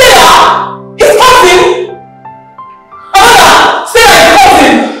 Stella! His cousin! Amanda! Stella, his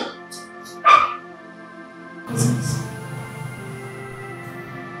cousin!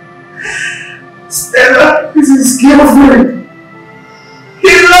 Stella is his girlfriend. He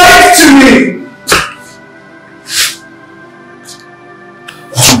lied to me.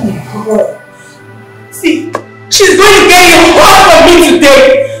 Oh my God. See, she's going to get you hard from me today.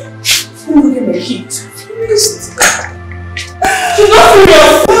 Let me get my heat. She's not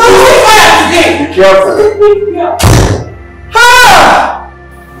serious. She's fire today. Be careful. Yeah. Ha!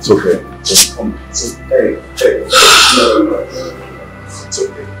 It's okay. Just come. It's okay. Hey. No. It's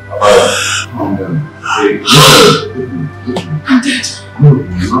okay. Calm down. Hey. I'm dead. No,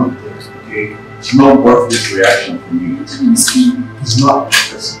 you're not dead. Okay. It's not worth this reaction from you. It's not.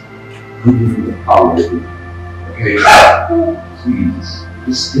 Just give me the power. Okay. Please.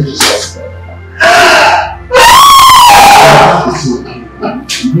 Just get yourself better. It's okay.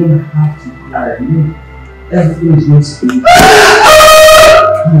 You don't have to cry. Everything is going to be.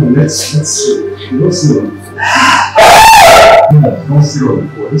 Come on, let's sit. Don't sit on the floor. Don't sit on the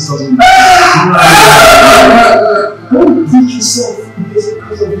floor. This doesn't. Don't beat yourself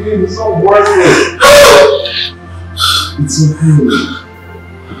because of him. It's not worth it. It's okay.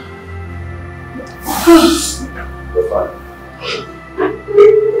 We're fine.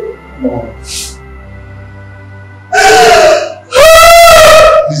 Come on.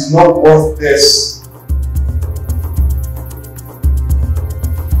 It's not worth this.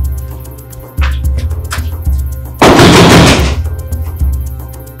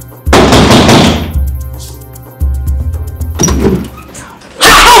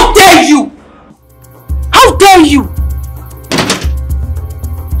 How dare you! How dare you!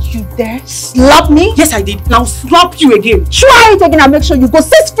 You dare slap me? Yes, I did. And I'll slap you again. Try it again and make sure you go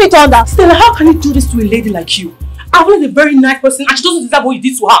 6 feet under. Stella, how can you do this to a lady like you? I've been a very nice person and she doesn't deserve what you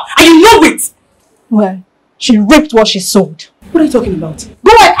did to her. And you know it! Well, she reaped what she sowed. What are you talking about?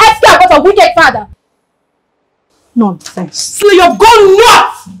 Go and ask her about her wicked father. Nonsense. Stella, you've gone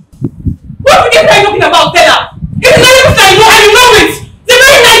nuts! What wicked are you talking about, Stella? It's the very person I know and you know it! The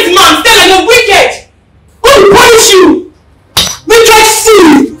very nice man, Stella, you're wicked! God will punish you! Wicked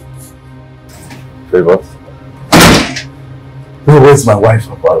fool! Favor? Where's my wife,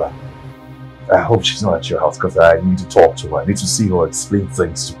 Abala? I hope she's not at your house because I need to talk to her. I need to see her, explain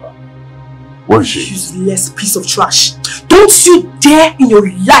things to her. Where is she? Useless piece of trash. Don't you dare in your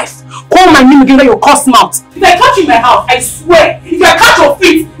life call my name again with your cuss mouth. If I catch you in my house, I swear, if I catch your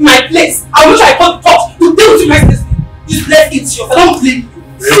feet in my place, I wish I called the cops to deal with you mercilessly. Useless idiot. I don't blame you.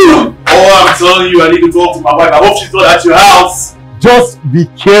 Oh, I'm telling you, I need to talk to my wife. I hope she's not at your house. Just be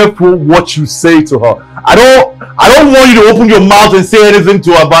careful what you say to her. I don't want you to open your mouth and say anything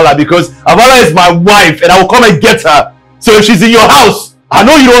to Abala because Abala is my wife and I will come and get her. So if she's in your house, I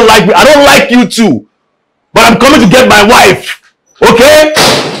know you don't like me. I don't like you too. But I'm coming to get my wife. Okay?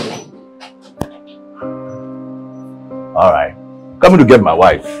 Alright. Coming to get my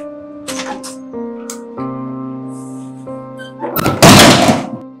wife.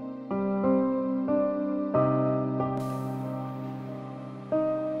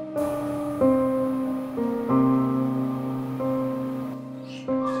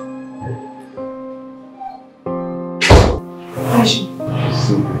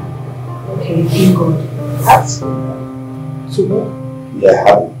 Okay, thank God. That's So what? yeah,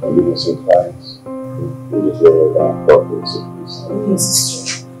 having with some clients. We'll just lay down properly, so please. Yes, sister.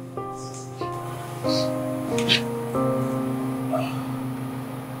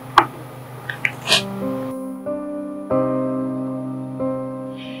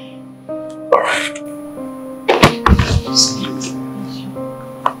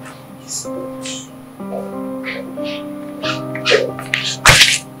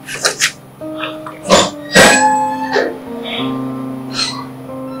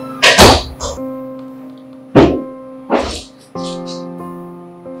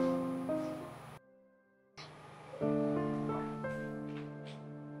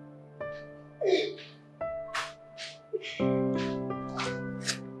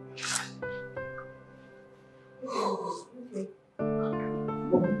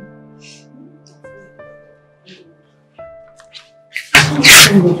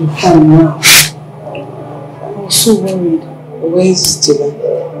 Thank God you're fine now. I was so worried. Where's Steven?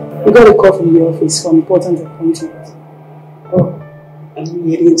 We got a call from the office for an important appointment. Oh, and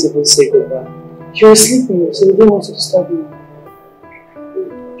you didn't even say goodbye. You were sleeping, so we didn't want to disturb you.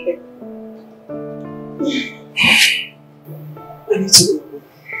 Okay. I need to go.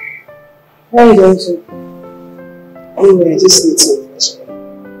 Where are you going to? Anyway, I just need to finish.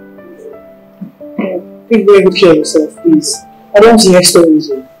 Take very good care of yourself, please. I don't want to hear stories.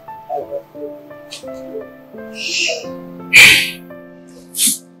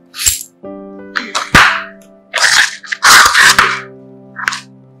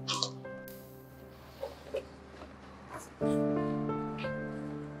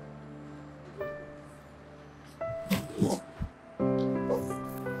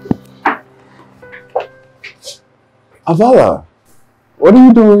 Avala, what are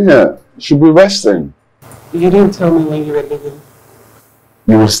you doing here? You should be resting. You didn't tell me when you were leaving.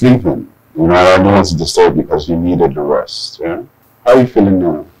 You were sleeping. You know, I don't want to disturb you because you needed the rest. Yeah? How are you feeling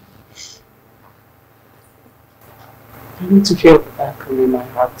now? I need to feel back in my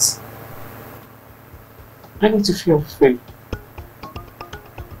heart. I need to feel free.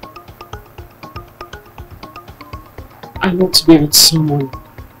 I want to be with someone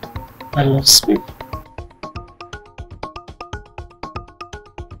that loves me.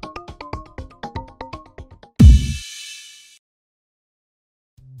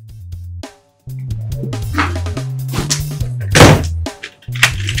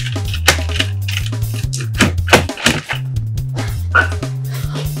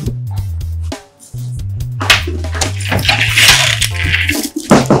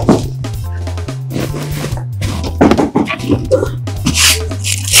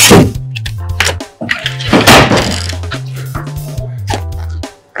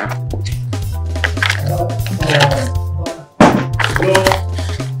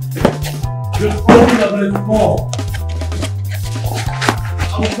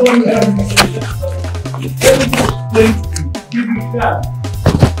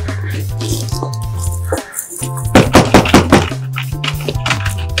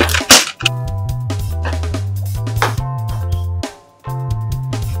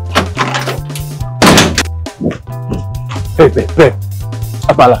 Babe.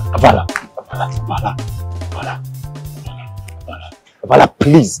 Abala,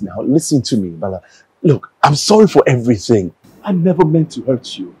 please now, listen to me, Abala. Look, I'm sorry for everything. I never meant to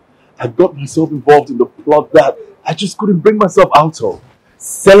hurt you. I got myself involved in the plot that I just couldn't bring myself out of.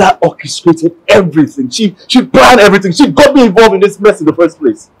 Stella orchestrated everything. She planned everything. She got me involved in this mess in the first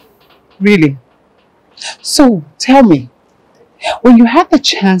place. Really? So, tell me, when you had the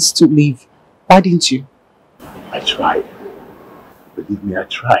chance to leave, why didn't you? I tried. Believe me, I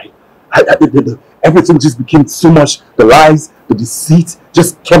tried. Everything just became so much. The lies, the deceit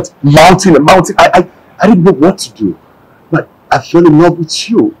just kept mounting and mounting. I didn't know what to do. But I fell in love with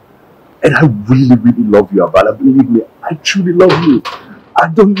you. And I really, really love you, Abala. Believe me, I truly love you. I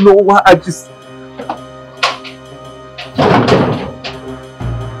don't know why, I just...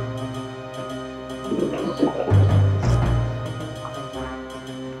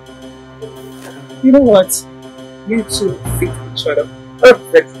 You know what? You two fit each other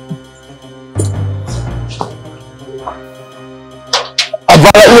perfect.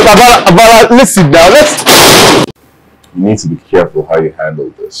 Abala, listen now, You need to be careful how you handle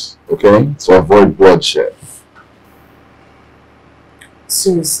this, okay? To avoid bloodshed.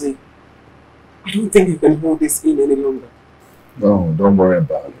 Seriously, I don't think I can hold this in any longer. No, don't worry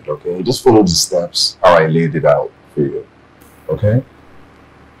about it, okay? Just follow the steps, how I laid it out for you, okay?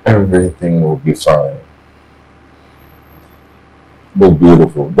 Everything will be fine. Look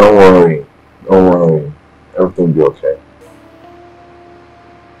beautiful. Don't worry. Everything will be okay.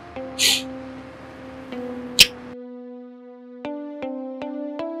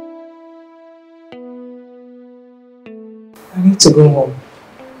 I need to go home.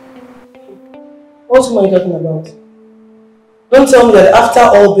 What am I talking about? Don't tell me that after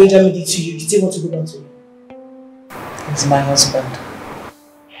all Benjamin did to you, you still want to go back to him. He's my husband.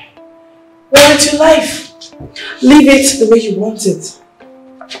 Well, it's your life. Live it the way you want it.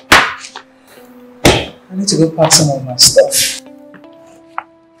 I need to go pack some of my stuff.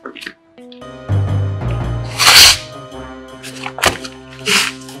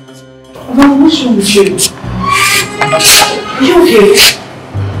 Mom, what's wrong with you? Are you okay?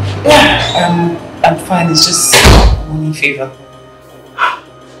 Yeah, I'm fine. It's just morning fever.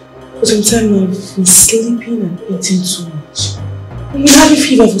 For some time now, you've been sleeping and eating too much. You've been having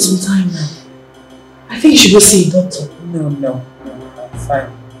fever for some time now. I think you should go see a doctor. No, I'm fine.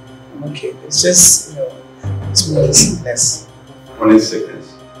 I'm okay. It's just, it's morning sickness. Morning sickness?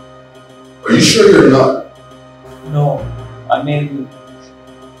 Are you sure you're not? No, I mean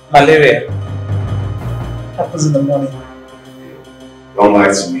malaria. Happens in the morning. Don't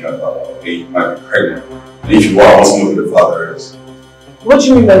lie to me about it, okay? You might be pregnant. And if you are, I want to know who the father is. What do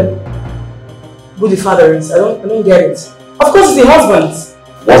you mean by who the father is? I don't get it. Of course it's the husband.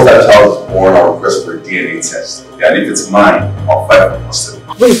 Once that child is born, I'll request for a DNA test. Okay? And if it's mine, I'll fight for custody.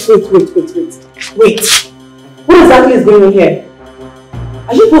 Wait. What exactly is going on here?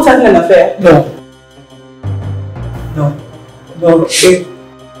 Are you both having an affair? No,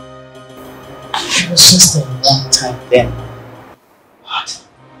 it was just a one-time thing. What?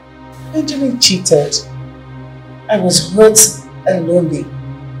 Benjamin cheated. I was hurt and lonely.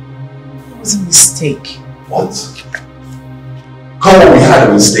 It was a mistake. What? Come on, we had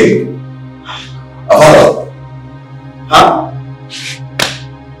a mistake. Huh?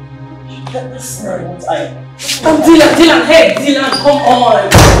 That's not what Dylan, hey, Dylan, come on.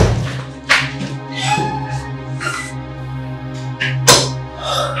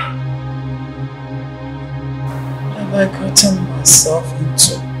 What have I gotten myself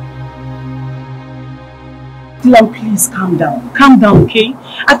into? Dylan, please calm down. Calm down, okay?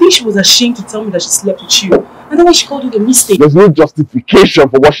 I think she was ashamed to tell me that she slept with you. And then when she called it a mistake. There's no justification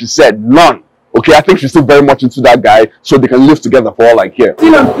for what she said. None. Okay, I think she's still very much into that guy, so they can live together for all I care.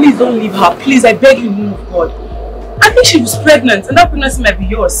 Dylan, please don't leave her. Please, I beg you, move, God. I think she was pregnant, and that pregnancy might be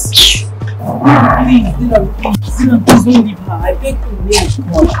yours. Please, Dylan, please don't leave her. I beg you,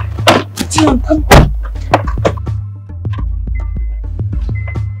 move, God. Dylan, come on.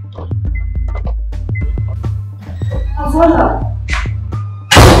 Avana,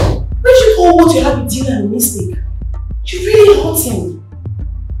 when you call what you had with Dylan a mistake, you really hurt him.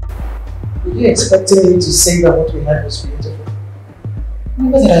 Were you expecting me to say that what we had was beautiful?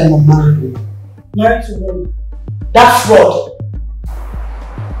 Remember that I am a married woman. Married to whom? That fraud.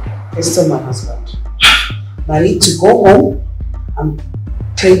 He's still my husband. But I need to go home and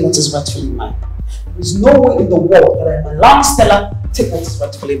claim what is rightfully mine. There is no way in the world that I am allowing Stella to take what is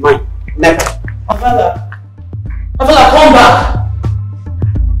rightfully mine. Never. Avana, come back.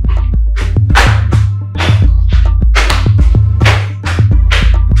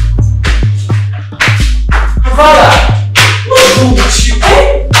 Avala, what's wrong with you,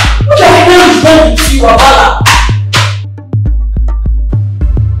 eh? What the hell is wrong with you, Avala?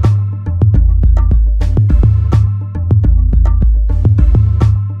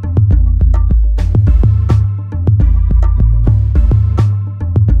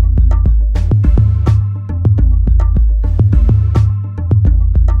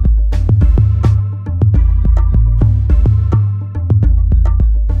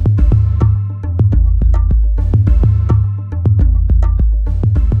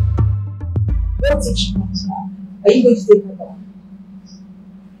 Are you going to take her back?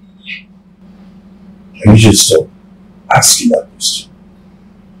 Can you just stop asking that question?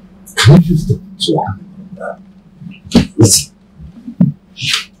 Can you just stop talking about that?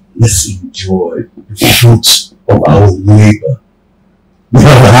 Let's enjoy the fruits of our labor. We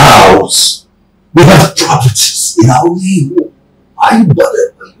have a house. We have properties in our name. Why are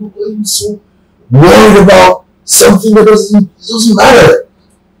you so worried about something that doesn't matter?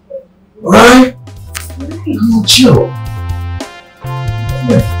 Alright? No, chill.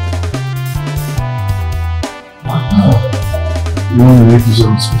 Yeah. You want to make this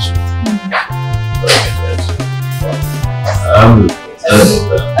own special?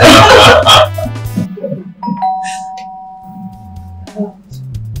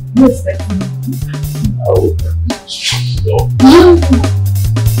 You expect me?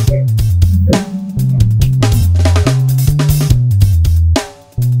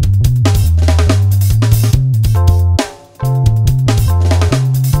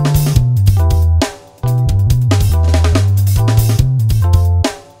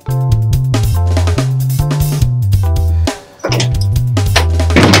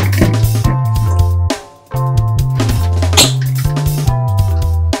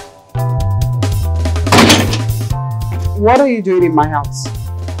 What are you doing in my house?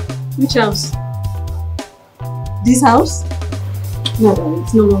 Which house? This house? No, darling,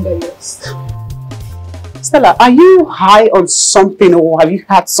 it's no longer yours. Stella, are you high on something or have you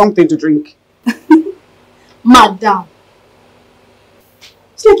had something to drink? Madam.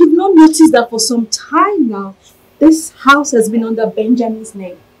 It's like you've not noticed that for some time now, this house has been under Benjamin's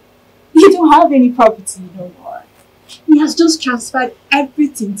name. You don't have any property no more. He has just transferred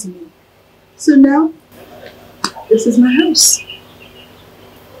everything to me. So now, this is my house.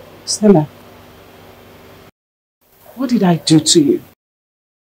 Stella, what did I do to you?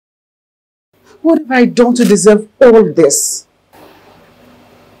 What have I done to deserve all this?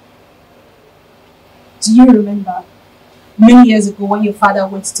 Do you remember many years ago when your father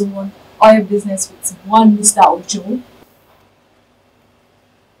went to one oil business with one Mr. Ojo?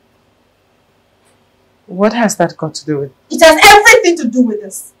 What has that got to do with? It has everything to do with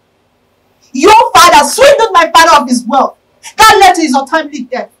this. Your father swindled my father of his wealth. That led to his untimely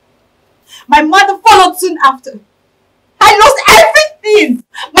death. My mother followed soon after. I lost everything.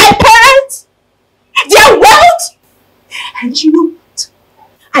 My parents, their wealth. And you know what?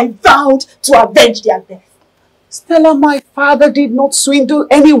 I vowed to avenge their death. Stella, my father did not swindle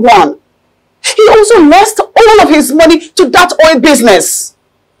anyone. He also lost all of his money to that oil business.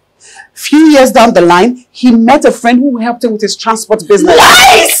 Few years down the line, he met a friend who helped him with his transport business.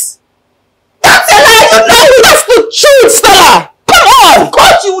 Lies! That's a lie! You know that's the truth, Stella! Come on!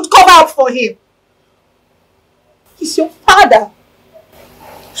 God, you would come out for him. He's your father.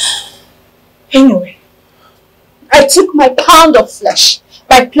 Anyway, I took my pound of flesh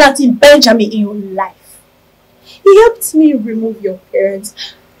by planting Benjamin in your life. He helped me remove your parents'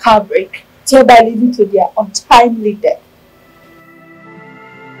 car brake, thereby leading to their untimely death.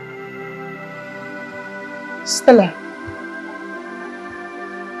 Stella.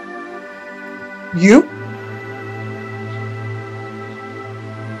 You?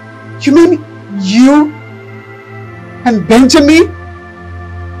 You mean you and Benjamin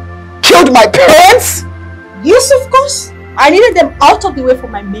killed my parents? Yes, of course. I needed them out of the way for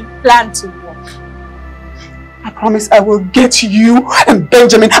my main plan to work. I promise I will get you and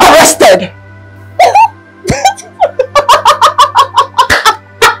Benjamin arrested.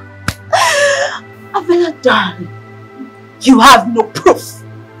 Avila, darling, you have no proof.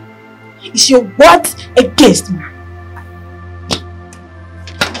 It's your word against me.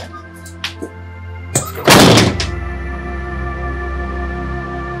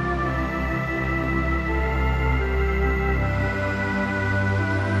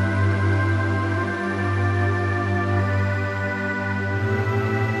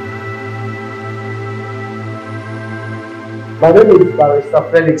 My name is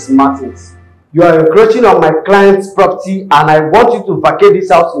Barrister Felix Martins. You are encroaching on my client's property and I want you to vacate this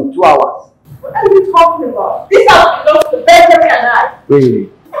house in 2 hours. What are you talking about? This house belongs to Benjamin and I. Really?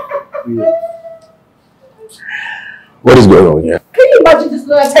 What is going on here? Can you imagine this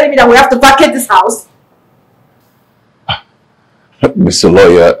lawyer telling me that we have to vacate this house? Mr.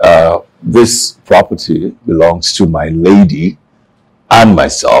 Lawyer, this property belongs to my lady and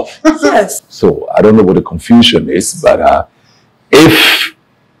myself. Yes. So I don't know what the confusion is, but if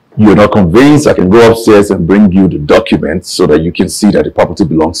you're not convinced, I can go upstairs and bring you the documents so that you can see that the property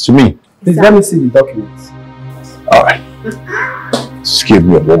belongs to me. Please let me see the documents. All right. Just give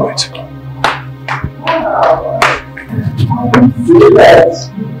me a moment.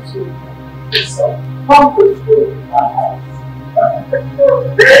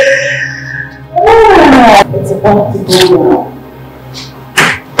 It's about to go now.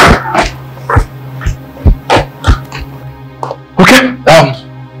 Okay,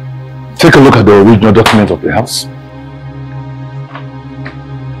 take a look at the original document of the house.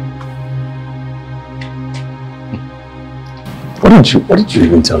 What did you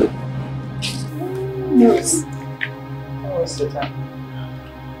even tell him? Yes.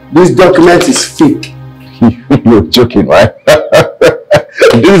 This document is fake. You're joking, right?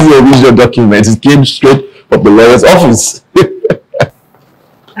 This is the original document. It came straight from the lawyer's office.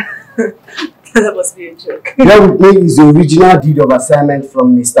 That must be a joke. Here with me is the original deed of assignment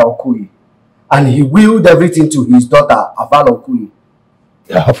from Mr. Okoye. And he willed everything to his daughter, Aval Okoye.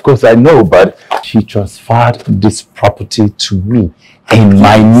 Yeah, of course I know, but she transferred this property to me in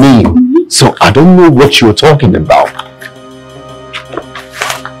my name. So I don't know what you're talking about.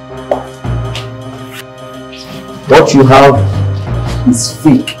 What you have is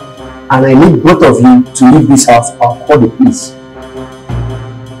fake. And I need both of you to leave this house or call the police.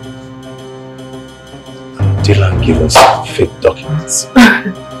 Dylan gave us fake documents.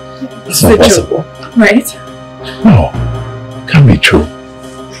 It's not possible. Right? No, can't be true.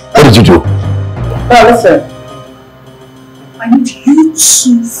 What did you do? Well, listen. I need you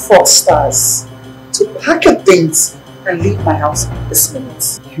two Fosters to pack your things and leave my house this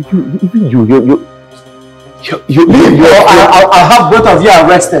minute. I'll have both of you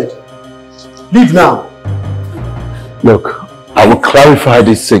arrested. Leave now. Look, I will clarify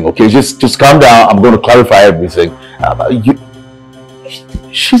this thing, okay? Just calm down. I'm going to clarify everything.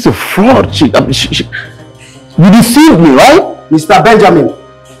 She's a fraud. You deceived me, right? Mr. Benjamin,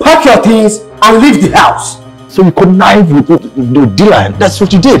 pack your things and leave the house. So you connived with Dylan. That's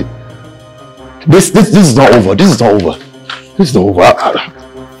what you did. This is not over. This is not over. This is not over.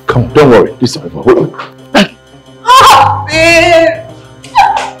 Come on, don't worry. This is not over. Oh, babe!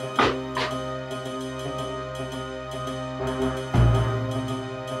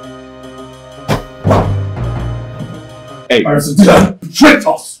 Hey. You tricked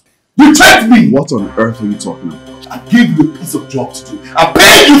us. You tricked me. What on earth are you talking about? I gave you a piece of job to do. I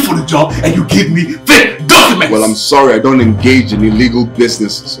paid you for the job and you gave me fake documents. Well, I'm sorry, I don't engage in illegal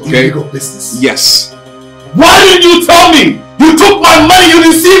businesses, okay? Illegal business? Yes. Why didn't you tell me? You took my money, you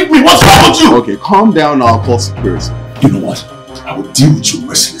deceived me. What's wrong with you? Okay, calm down now, I'll call security. You know what? I will deal with you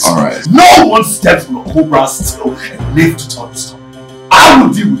mercilessly. Alright. No one steps on a cobra's tail and live to tell the story. I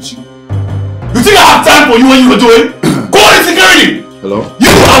will deal with you. You think I have time for you when you were doing? Call the security! Hello?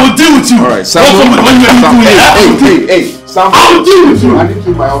 I will deal with you. Alright, Sam. Hey, Sam. I will deal with you. I need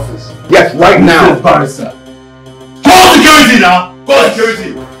you in my office. Yes, right now. Call security now. Call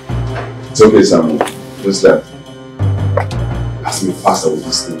security. It's okay, Sam. Just that. Ask me faster with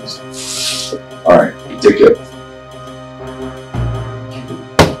these things. Alright, take care.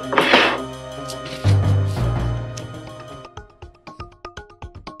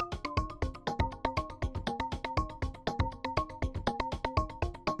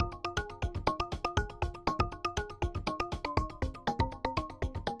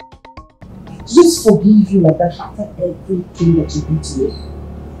 Just forgive you like that after everything that you did to me.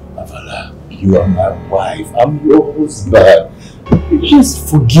 Avala, you are my wife. I'm your husband. Just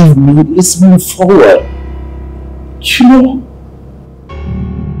forgive me. Let's move forward. You know?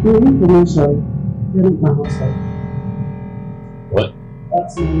 No information. You're not my husband. What?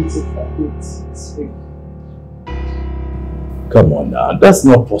 That's MARITAL. It's fake. Come on now. That's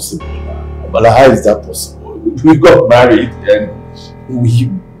not possible now. Avala, how is that possible? We got married and we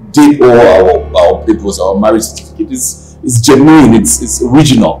did all our papers, our marriage certificate. It's genuine, it's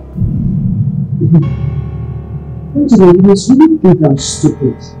original. Benjamin, you really think I'm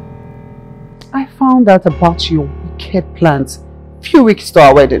stupid. I found out about your wicked plans a few weeks to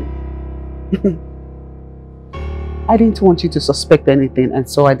our wedding. I didn't want you to suspect anything, and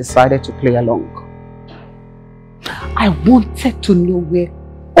so I decided to play along. I wanted to know where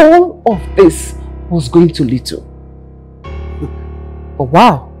all of this was going to lead to. But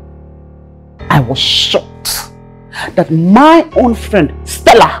wow, I was shocked that my own friend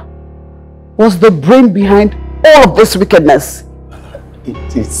Stella was the brain behind all of this wickedness.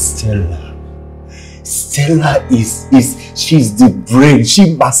 It is Stella. Stella she's the brain.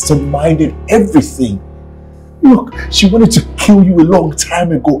 She masterminded everything. Look, she wanted to kill you a long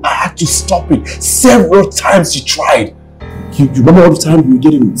time ago. I had to stop it. Several times she tried. You remember all the time you were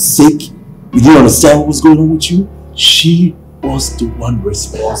getting sick? You didn't understand what was going on with you? She was the one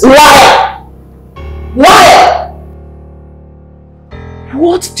responsible. Liar! Liar!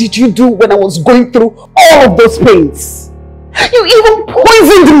 What did you do when I was going through all of those pains? You even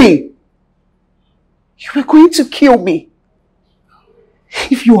poisoned me! You were going to kill me.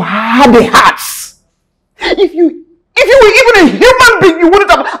 If you had a heart, if you were even a human being, you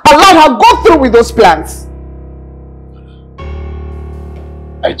wouldn't have allowed her go through with those plans.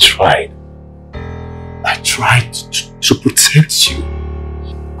 I tried. I tried to protect you.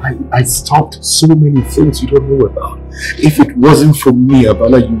 I stopped so many things you don't know about. If it wasn't for me,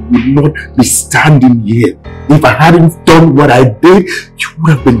 Abala, you would not be standing here. If I hadn't done what I did, you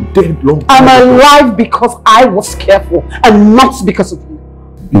would have been dead long time I'm ago. alive because I was careful and not because of you.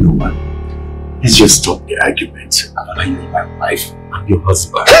 You know what? Let's just stop the argument. Abala, you're my wife. I'm your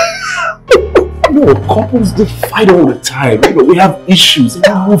husband. No, couples, they fight all the time. You know, we have issues and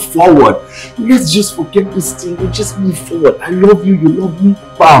we move forward. Let's just forget this thing and just move forward. I love you, you love me.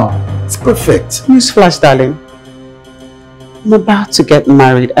 Bam. It's perfect. Newsflash, darling. I'm about to get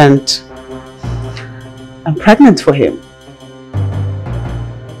married and I'm pregnant for him.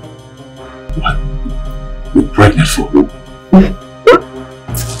 What? You're pregnant for who?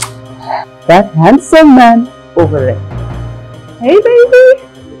 That handsome man over there. Hey, baby.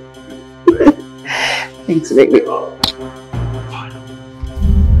 Thanks, baby.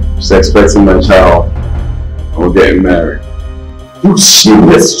 Just expecting my child. And we're getting married. You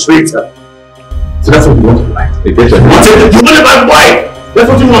shameless traitor. So that's what you wanted, right? Hey, bitch, You wanted my wife! That's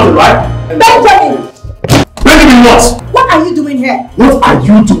what you wanted, right? Benjamin! Benjamin, what? What are you doing here? What are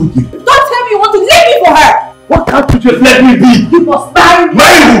you doing here? Don't tell me you want to leave me for her! What can't you just let me be? You must marry me!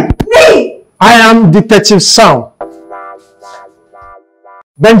 Marry who? Me! I am Detective Sam.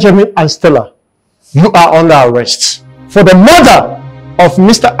 Benjamin and Stella, you are under arrest for the murder of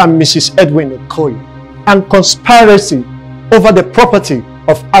Mr. and Mrs. Edwin Okoye and conspiracy over the property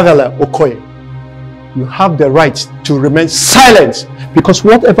of Agatha Okoye. You have the right to remain silent because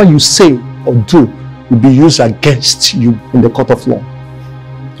whatever you say or do will be used against you in the court of law.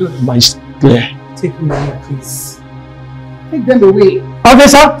 My clear. Take me away, please. Take them away.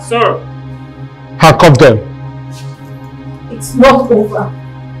 Officer! Sir. Handcuff them. It's not over.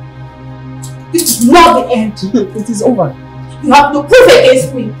 This is not the end. It is over. You have no proof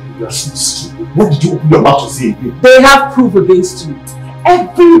against me. You are so stupid. What did you open your mouth to say again? They have proof against you.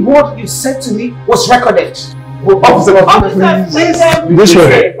 Every word you said to me was recorded. Officer, This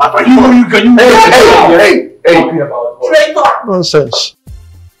way. Hey! Nonsense.